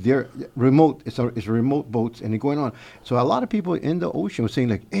 So they're remote. It's remote boats, and they're going on. So a lot of people in the ocean were saying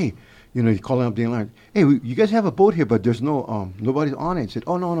like, hey, you're calling up DLNR. Hey, you guys have a boat here, but there's no nobody's on it. Said,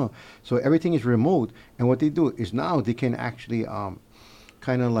 oh no. So everything is remote, and what they do is now they can actually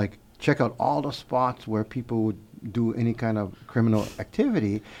kind of like check out all the spots where people would do any kind of criminal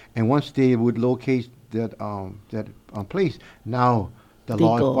activity, and once they would locate that place, now the They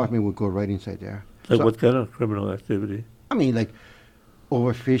law go. enforcement would go right inside there. Like So, what kind of criminal activity? I mean, like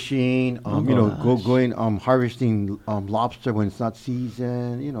overfishing, going harvesting lobster when it's not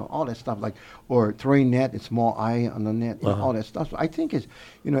season, all that stuff, like, or throwing net, a small eye on the net, all that stuff. So I think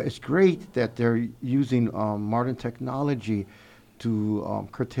it's great that they're using modern technology to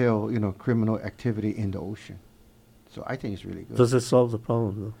curtail, criminal activity in the ocean. So I think it's really good. Does it solve the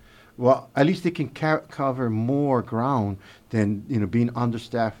problem, Well, at least they can cover more ground than being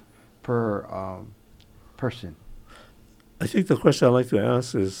understaffed per person. though? I think the question I'd like to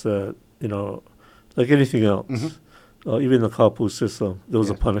ask is that, like anything else, even the kapu system, there was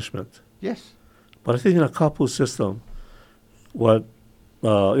a Yes. punishment. Yes. But I think in a kapu system, it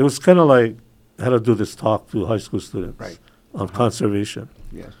was kind of like, I had to do this talk to high school students Right. on conservation,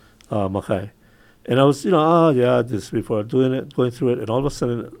 Yes. Makai. And I was, I did this before, going through it, and all of a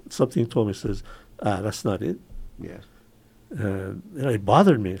sudden something told me, says, that's not it. Yes. And it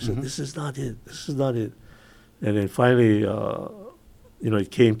bothered me. I said, this is not it. This is not it. And then finally,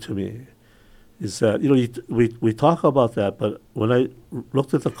 it came to me, is that, we talk about that, but when I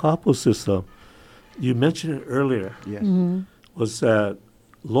looked at the kapu system, you mentioned it earlier, Yes. was that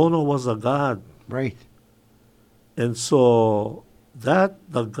Lono was a god. Right. And so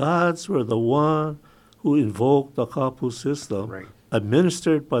the gods were the one who invoked the kapu system, Right.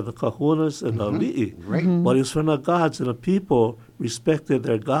 administered by the kahunas and the li'i. Right. But it was from the gods, and the people respected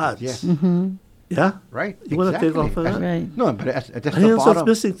their gods. Yes. Yeah? Right. You want to take Exactly. off on that? Right. No, but that's I the think that's what's bottom.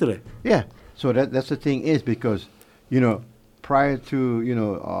 missing today. Yeah. So that's the thing is because, prior to,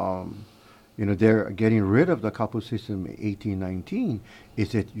 they're getting rid of the couple system in 1819,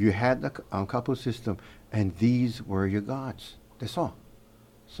 is that you had the couple system and these were your gods. That's all.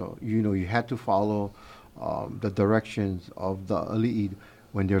 So, you had to follow the directions of the elite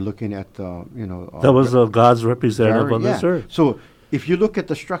when they're looking at, That was the God's representative on yeah. this earth. So if you look at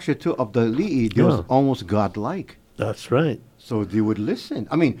the structure too of the elite, it was Yeah. almost godlike. That's right. So they would listen.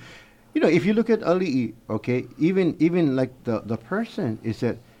 I mean, if you look at Ali, okay, even like the person is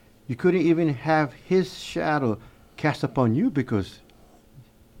that you couldn't even have his shadow cast upon you because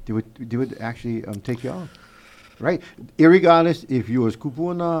they would actually take you off, right? Irregardless if you was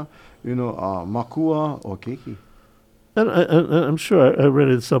Kupuna, Makua or Keiki. And I'm sure I read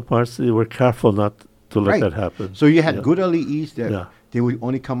in some parts they were careful not to let Right. that happen. So you had Yeah. good Ali'is that Yeah. they would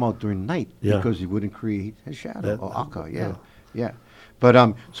only come out during night Yeah. because you wouldn't create a shadow That- or Aka. yeah. Yeah, yeah. But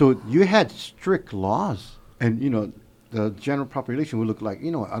so you had strict laws, and the general population would look like I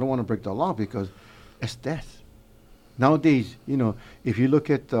don't want to break the law because it's death. Nowadays, if you look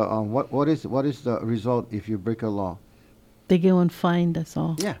at what is the result if you break a law? They get one fine, that's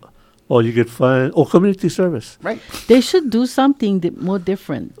all. Yeah, Or you could find, community service. right. They should do something more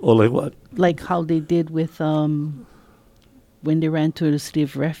different, Or like what? like how they did with when they ran to the city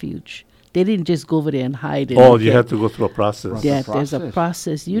of refuge. They didn't just go over there and hide. Oh, you had to go through a process. Yeah, a there's a process.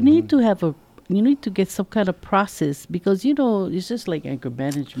 process. You need to have you need to get some kind of process because it's just like anchor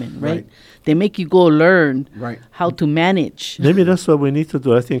management, right? Right. They make you go learn Right. how to manage. Maybe that's what we need to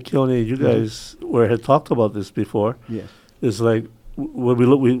do. I think, Keone, you guys had talked about this before. Yes, Is like when we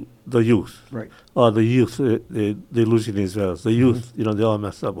look, the youth. right, The youth, they losing these values. The youth, they all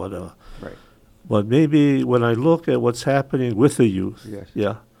mess up, whatever. right. But maybe when I look at what's happening with the youth, Yes.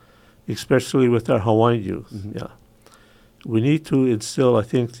 yeah, especially with our Hawaiian youth, yeah, we need to instill, I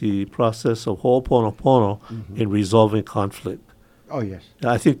think, the process of ho'oponopono in resolving conflict. Oh yes,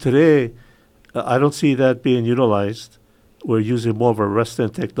 I think today, I don't see that being utilized. We're using more of a Western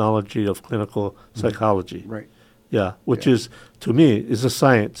technology of clinical psychology. right, Yeah, which Yeah. is, to me, is a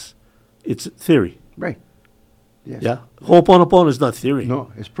science. It's theory. right. Yes. Yeah, ho'oponopono is not theory.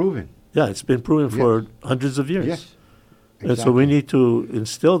 No, it's proven. Yeah, it's been proven for Yes. hundreds of years. Yes. And so we need to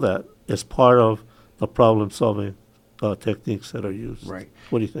instill that as part of the problem-solving techniques that are used. Right.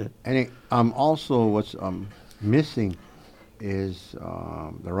 What do you think? And also what's missing is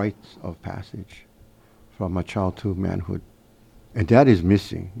the rites of passage from a child to manhood, and that is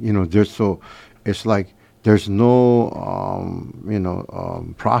missing. It's like there's no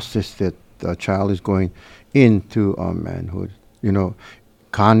process that the child is going into manhood.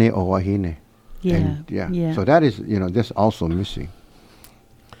 Kane or wahine. Yeah, And, yeah. yeah. So that is that's also missing.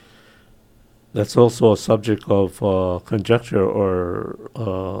 That's also a subject of conjecture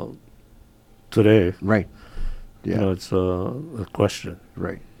or today. Right. Yeah. It's a question.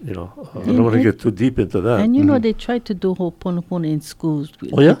 Right. I don't want to get too deep into that. And they try to do ho'oponopono in schools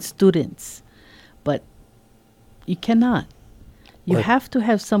with, Oh, yeah? with students, but you cannot. You What? have to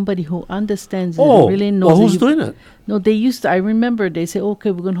have somebody who understands it Oh, and really knows. well, that who's you- doing it? No, they used to. I remember they say, "Okay,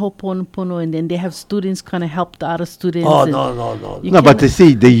 we're going to ho'oponopono," and then they have students kind of help the other students. Oh, and no. you No, but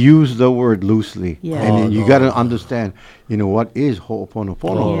cannot- they use the word loosely. Yeah. And Oh, then you no, got to no. understand, what is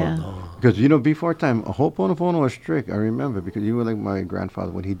ho'oponopono. Oh, Yeah. no. Because, before time, ho'oponopono was strict. I remember because even like my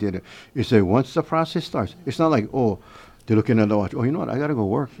grandfather, when he did it, he said, once the process starts, it's not like, oh, they're looking at the watch. Oh, you know what? I got to go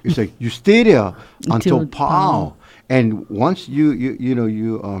work. It's like you stay there until Until pow. And once you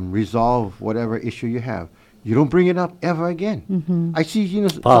resolve whatever issue you have, You don't bring it up ever again. I see,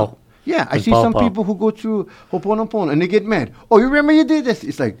 Pow. I And see pow, some pow. people who go through Ho'oponopono and they get mad. Oh, you remember you did this?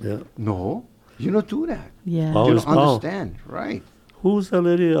 It's like, Yeah. no, you don't do that. Yeah. Pow You is don't pow. understand, right? Who's that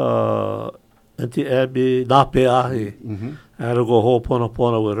lady? Auntie Abby Napeahi. I had to go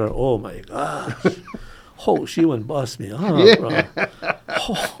Ho'oponopono with her. Oh my gosh. Oh, she went bust me up, bro.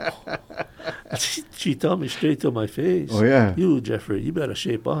 Oh. She told me straight to my face. Oh, yeah. You, Jeffrey, you better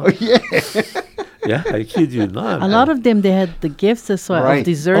shape up. Oh, yeah. Yeah, I kid you not. A lot of them, they had the gifts as well Right. of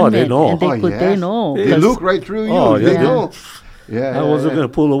discernment. know. And they Oh, could, they yes. know. They 'cause- look right through you. Oh, They yeah. know. Yeah. I wasn't going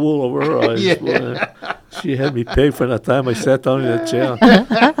to pull the wool over her eyes. Yeah. boy. She had me pegged from the time I sat down in the chair.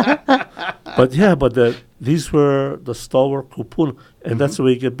 But these were the stalwart kupuna. And that's the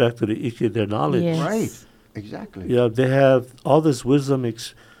way you get back to the Iki, their knowledge. Yes. Right. Exactly. Yeah, they have all this wisdom.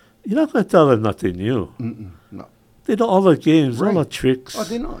 You're not going to tell them nothing new. No. They know all the games, all Right. the tricks. Oh,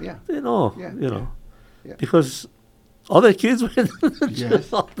 they know. Yeah. They know, Yeah, you know. yeah. Because all the kids went. Yes.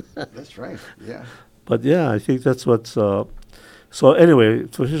 That's right. Yeah. But yeah, I think that's what's. So anyway,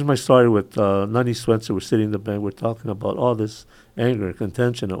 so here's my story with Nani Swenson. We're sitting in the bank. We're talking about all this anger,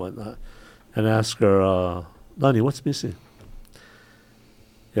 contention, and whatnot. And I ask her, Nani, what's missing?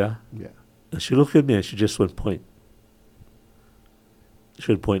 Yeah. Yeah. And she looked at me and she just went point.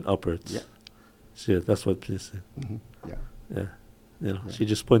 She would point upwards. Yeah. She said, that's what's missing. Yeah. Yeah. You know, she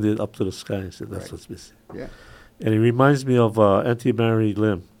just pointed up to the sky and said, that's Right. what's missing. Yeah. And it reminds me of Auntie Mary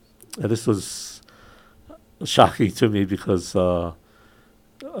Lim. And this was shocking to me because I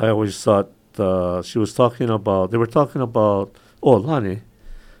always thought she was talking about, they were talking about, Lani,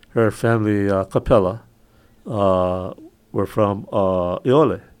 her family, Capella, were from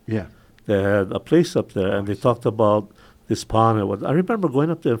Iole. Yeah. They had a place up there, and they talked about this pond. And what I remember going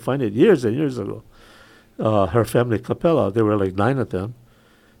up there and finding it years and years ago. Her family, Capella, there were like 9 of them.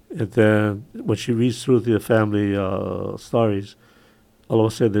 And then when she reads through the family stories, all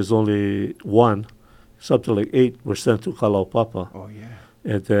of a sudden there's only 1, something like 8 were sent to Kalaupapa. Oh, yeah.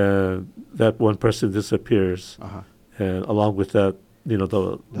 And then that one person disappears. Uh-huh. And along with that,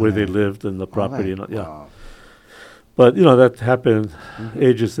 where they land. lived and the All property. that. And, yeah. Wow. But, that happened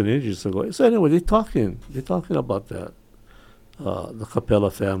ages and ages ago. So anyway, they're talking about that, the Capella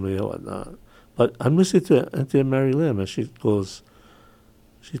family and whatnot. But I'm listening to Auntie Mary Lim, and she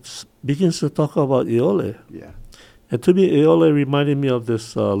begins to talk about Iole. Yeah. And to me, Iole reminded me of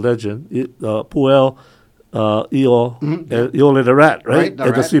this legend, Puel, Io, and Iole the rat, right? Right, the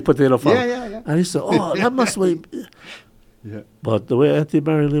and the rat. sweet potato farm. Yeah. And he said, that must be... Yeah. But the way Auntie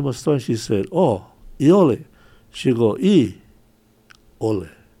Mary Lim was talking, she said, Iole. She go, Ole.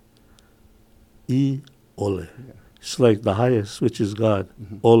 Ole. It's like the highest, which is God.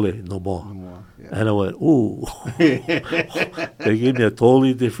 Ole, no more. No more. Yeah. And I went, ooh. They gave me a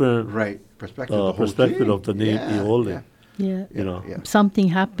totally different Right. Perspective. The whole perspective thing. of the name Yeah, Iole. yeah. Yeah. Yeah. Something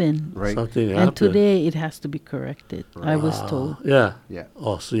happened. Right. Something And happened. today it has to be corrected. I was told. Yeah. Yeah.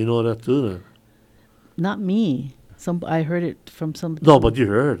 Oh, so you know that too then? Not me. I heard it from somebody. No, but you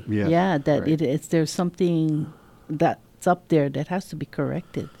heard. Yeah. Yeah, that Right. there's something that's up there that has to be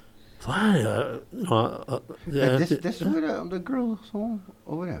corrected. Fine. Yeah, That's where the girls' home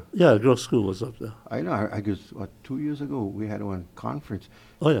over there. yeah, girls' school was up there. I know. I guess 2 years ago we had one conference,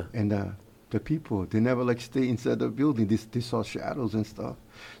 Oh, yeah. and the people they never stay inside the building. They saw shadows and stuff.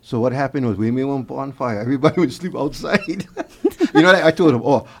 So what happened was we made one bonfire. Everybody would sleep outside. I told them,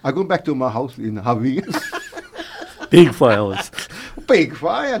 I go back to my house in Hawaii. Big files. Big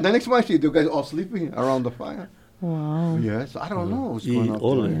fire. The next morning, the guys all sleeping around the fire. Wow. Yes, I don't know what's going on.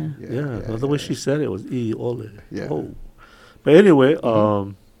 Iole. there. Yeah, the way she said it was Iole. Yeah. Oh. But anyway,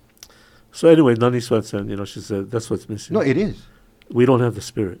 so anyway, Nani Swenson, she said, that's what's missing. No, it is. We don't have the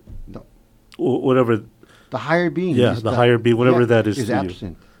spirit. No. Whatever, The higher being. yeah, is the higher being, whatever that is is to you.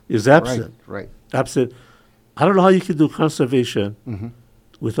 absent. Is absent. Right. Absent. I don't know how you can do conservation Mm-hmm.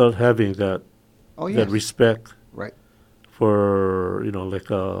 without having that Oh, yes. that respect Right. for,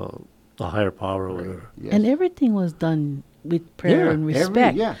 the higher power or whatever. Yes. And everything was done with prayer Yeah, and every-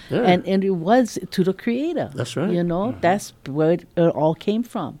 respect. yeah. Yeah. And it was to the Creator. That's right. That's where it all came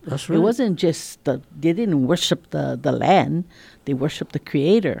from. That's It right. wasn't just they didn't worship the land; they worshiped the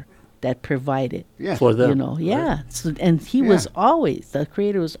Creator that provided. Yes. For them. Yeah. right? So, and He was Yeah. always the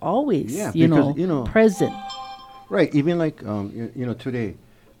Creator was always, Yeah, because, present. Right. Even today,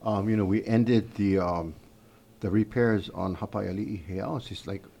 we ended the repairs on Hapaiali'i House. It's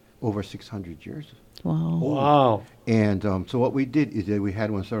like over 600 years. Wow. Wow. And so what we did is that we had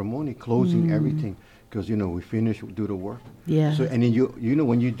one ceremony closing everything because we finished do the work. Yeah. So and then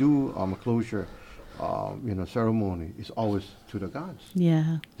when you do a closure, ceremony, it's always to the gods.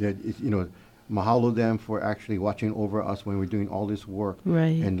 Yeah. That mahalo them for actually watching over us when we're doing all this work,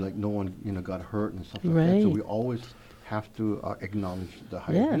 Right. and like no one got hurt and stuff like that. So Right. we always have to acknowledge the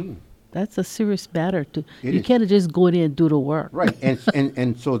higher Yeah. being. That's a serious matter. It You is. can't just go in and do the work. Right,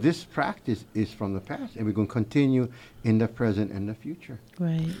 and so this practice is from the past, and we're going to continue in the present and the future.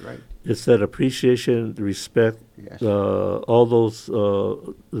 Right. Right. It's that appreciation, respect, Yes. all those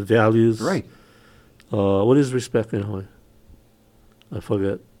values. Right. What is respect in Hawaii? I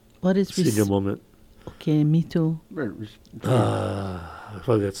forget. What is Senior moment. Okay, me too. Right. I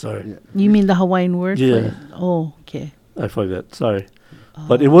forget. Sorry. Yeah. You mean the Hawaiian word? for Yeah. it? Oh, okay. I forget. Sorry.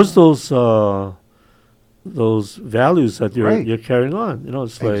 But it was those values that Right. you're carrying on.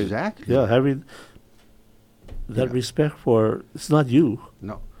 It's like Exactly. having that Yeah. respect for it's not you.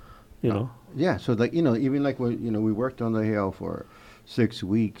 No. You No. know. Yeah, so like even like when we worked on the hill for 6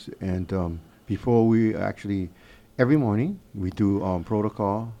 weeks, and before we actually every morning we do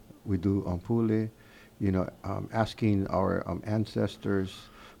protocol, we do pule, asking our ancestors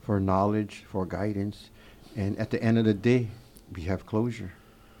for knowledge, for guidance, and at the end of the day, we have closure.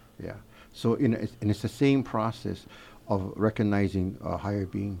 Yeah. So it's the same process of recognizing a higher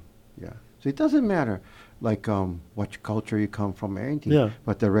being. Yeah. So it doesn't matter like what culture you come from or anything. Yeah.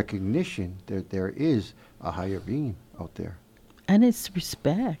 But the recognition that there is a higher being out there. And it's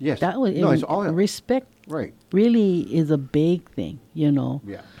respect. Yes. That was, No, it's all- respect Right. really is a big thing, Yeah.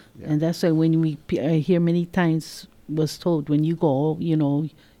 And that's why when I hear many times was told when you go,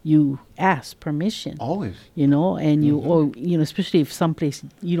 you ask permission, Always. and you, or, especially if someplace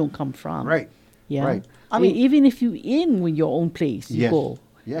you don't come from. Right. Yeah. Right. I mean- even if you in with your own place, you Yes. go.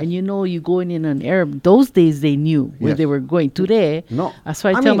 Yes. And you going in an Arab. Those days they knew where Yes. they were going. Today, No. that's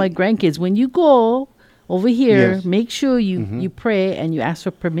why I I tell mean- my grandkids, when you go over here, Yes. make sure you pray and you ask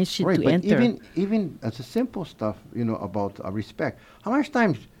for permission Right. to But enter. even as a simple stuff, about respect. How much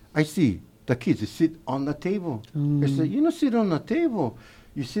times I see the kids they sit on the table. They say, sit on the table.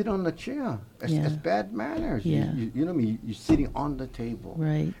 You sit on the chair. It's, Yeah. it's bad manners. Yeah. You know what I mean? You're sitting on the table.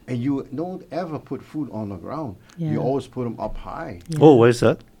 Right. And you don't ever put food on the ground. Yeah. You always put them up high. Yeah. Oh, why is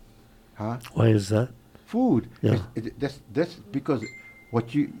that? Huh? Why is that? Food. Yeah. That's because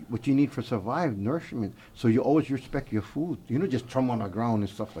what you need for survive, nourishment. So you always respect your food. You don't just throw them on the ground and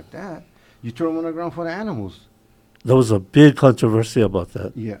stuff like that. You throw them on the ground for the animals. There was a big controversy about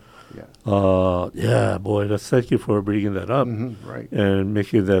that. Yeah. Yeah, boy. Thank you for bringing that up Right. and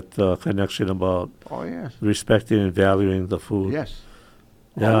making that connection about Oh yes. respecting and valuing the food. Yes.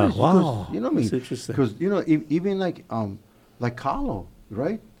 Yeah. Always, 'cause, Wow. You know what I mean? That's interesting. Because even like Carlo,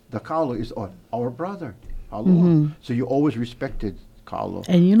 right? The Carlo is our brother. Aloha. So you always respected Carlo.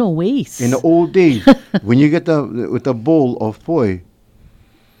 And waste. In the old days, when you get with the bowl of poi,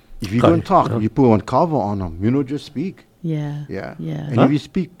 if you're going to Kari, talk, you put one cover on them. You don't just speak. Yeah. Yeah. Yeah. And if you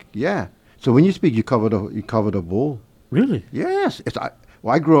speak, yeah. So when you speak, you cover the bowl. Really? Yes.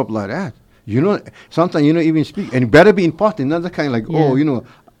 I grew up like that. Sometimes you don't even speak, and it better be important. Not the kind like, Yeah.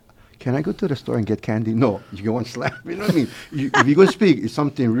 Can I go to the store and get candy? No, you get one slap. You know what I mean? If you're going to speak, it's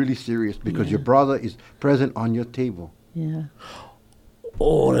something really serious because your brother is present on your table. Yeah.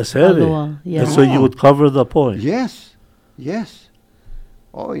 Oh, that's heavy. Aloha, yeah. And so you would cover the point. Yes.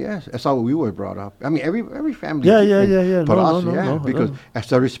 Oh, yes. That's how we were brought up. I mean, every family. Yeah, is yeah, different, yeah, yeah. But No, us, no, yeah, no, because no. as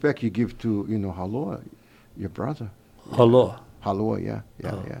the respect you give to, Haloa, your brother. Hello. Haloa, yeah.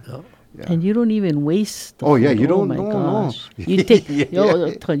 Yeah. And you don't even waste the Oh, yeah, food. you don't- my no, no. gosh. You take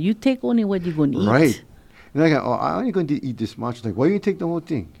Yeah. you take only what you're going to eat. Right. And like, I'm only going to eat this much. Like, why don't you take the whole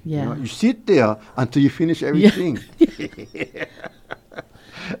thing? Yeah. You sit there until you finish everything.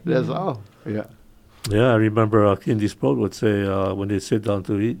 That's all. Yeah. Yeah, I remember Kindy Sprout would say when they sit down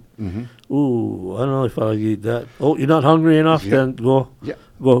to eat, "Ooh, I don't know if I'll eat that. Oh, you're not hungry enough? Yeah. Then go Yeah.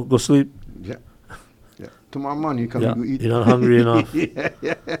 go sleep. Yeah. Tomorrow morning you come Yeah, and go eat. you're not hungry enough. Yeah.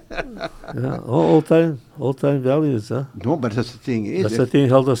 Yeah, old time values. Huh? No, but that's the thing is. That's the thing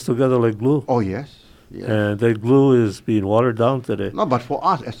held us together like glue. Oh, yes. Yeah. And that glue is being watered down today. No, but for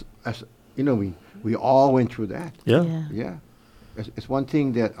us, as we all went through that. Yeah. Yeah. It's one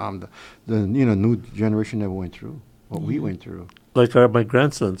thing that the new generation never went through. What we went through. Like my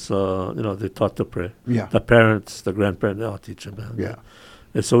grandsons, they taught to pray. Yeah. The parents, the grandparents, they'll teach them. Man. Yeah.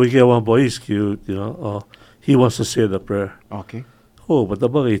 And so we get one boy, he's cute, he wants to say the prayer. Okay. Oh, but the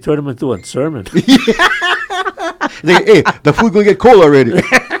boy, he turned him into a sermon. Hey, the food gonna get cold already.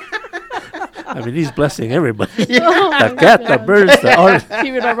 I mean, he's blessing everybody. The cat, the birds, the art.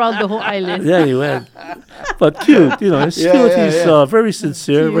 He went around the whole island. Yeah, he went. But cute, he's Yeah, cute. yeah, He's yeah. very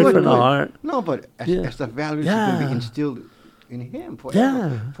sincere, right Good, from the good. heart. No, but as Yeah. the values are going to Yeah. be instilled in him forever,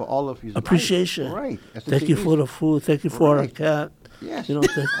 Yeah. for all of his life. Appreciation. Right. That's the Thank thing you is- for the food. Thank you for our Right. cat. Yes. You know,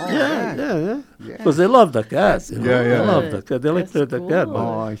 yeah. yeah. Yeah. Because they love the cat. That's You know? Yeah, yeah. They love the cat. They like That's playing the cat, cool. but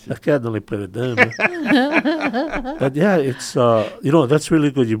Oh, I see. the cat only play with them. But yeah, it's you know, that's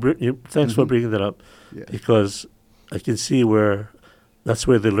really good. Thanks for bringing that up, Yes. because I can see where that's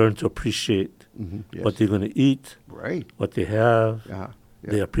where they learn to appreciate Yes. what they're going to eat, Right. what they have. Yeah.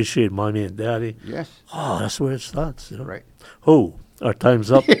 They appreciate mommy and daddy. Yes. Oh, that's where it starts. You know? Right. Oh, our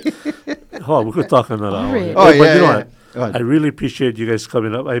time's up. Oh, we could talk another hour. Alright. Oh, But yeah, you know yeah. what? Go ahead. I really appreciate you guys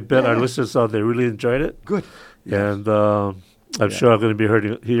coming up. I bet our Yeah. listeners out there really enjoyed it. Good. Yes. And I'm sure I'm going to be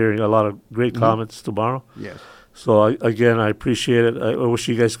hearing a lot of great comments tomorrow. Yes. So, again, I appreciate it. I wish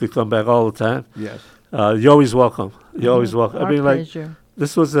you guys could come back all the time. Yes. You're always welcome. You're always welcome. Our I mean, like, pleasure.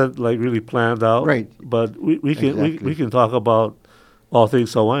 this wasn't, like, really planned out. Right. But we can Exactly. we can talk about all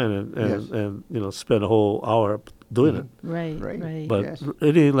things Hawaiian Yes. and you know, spend a whole hour doing it. Right, Right. right. But Yes.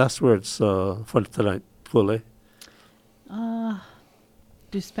 any last words for tonight, Kule?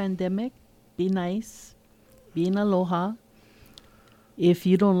 This pandemic, be nice, be in aloha. If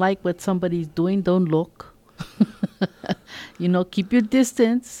you don't like what somebody's doing, don't look. You know, keep your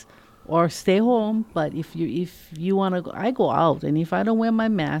distance or stay home. But if you want to go, I go out, and if I don't wear my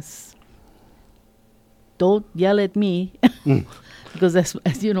mask, don't yell at me because that's,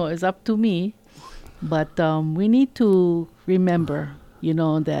 as you know, it's up to me. But we need to remember, you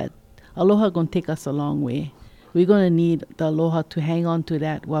know, that aloha gonna take us a long way. We're gonna need the aloha to hang on to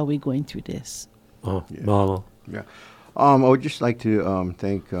that while we're going through this. Oh, Yeah. mahalo. Yeah. I would just like to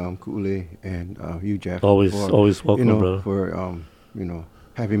thank Ku'ule and you, Jeff. Always welcome, you know, brother. for you know,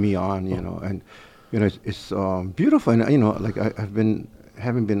 having me on. You know, and you know, it's beautiful. And you know, like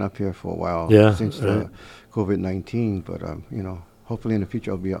haven't been up here for a while. Yeah, Since right. COVID-19, but you know, hopefully in the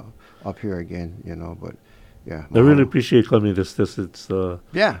future I'll be up here again. You know, but yeah. I really mahalo. appreciate coming this distance.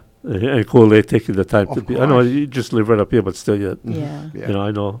 Yeah. And Kule taking the time to Of be. I know course. you just live right up here, but still, yet Yeah. Yeah. you know, I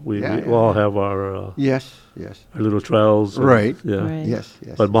know we Yeah, all yeah. have our Yes. Yes. little trials. and- Right. Yeah. Right. Yes.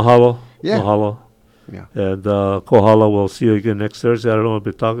 Yes. But mahalo. Yeah. Mahalo. Yeah. And kohala, we'll see you again next Thursday. I don't know what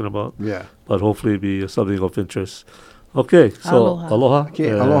we're talking about, Yeah. but hopefully it'll be something of interest. Okay, so Aloha. aloha. Okay,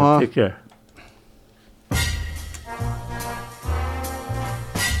 and aloha. Take care.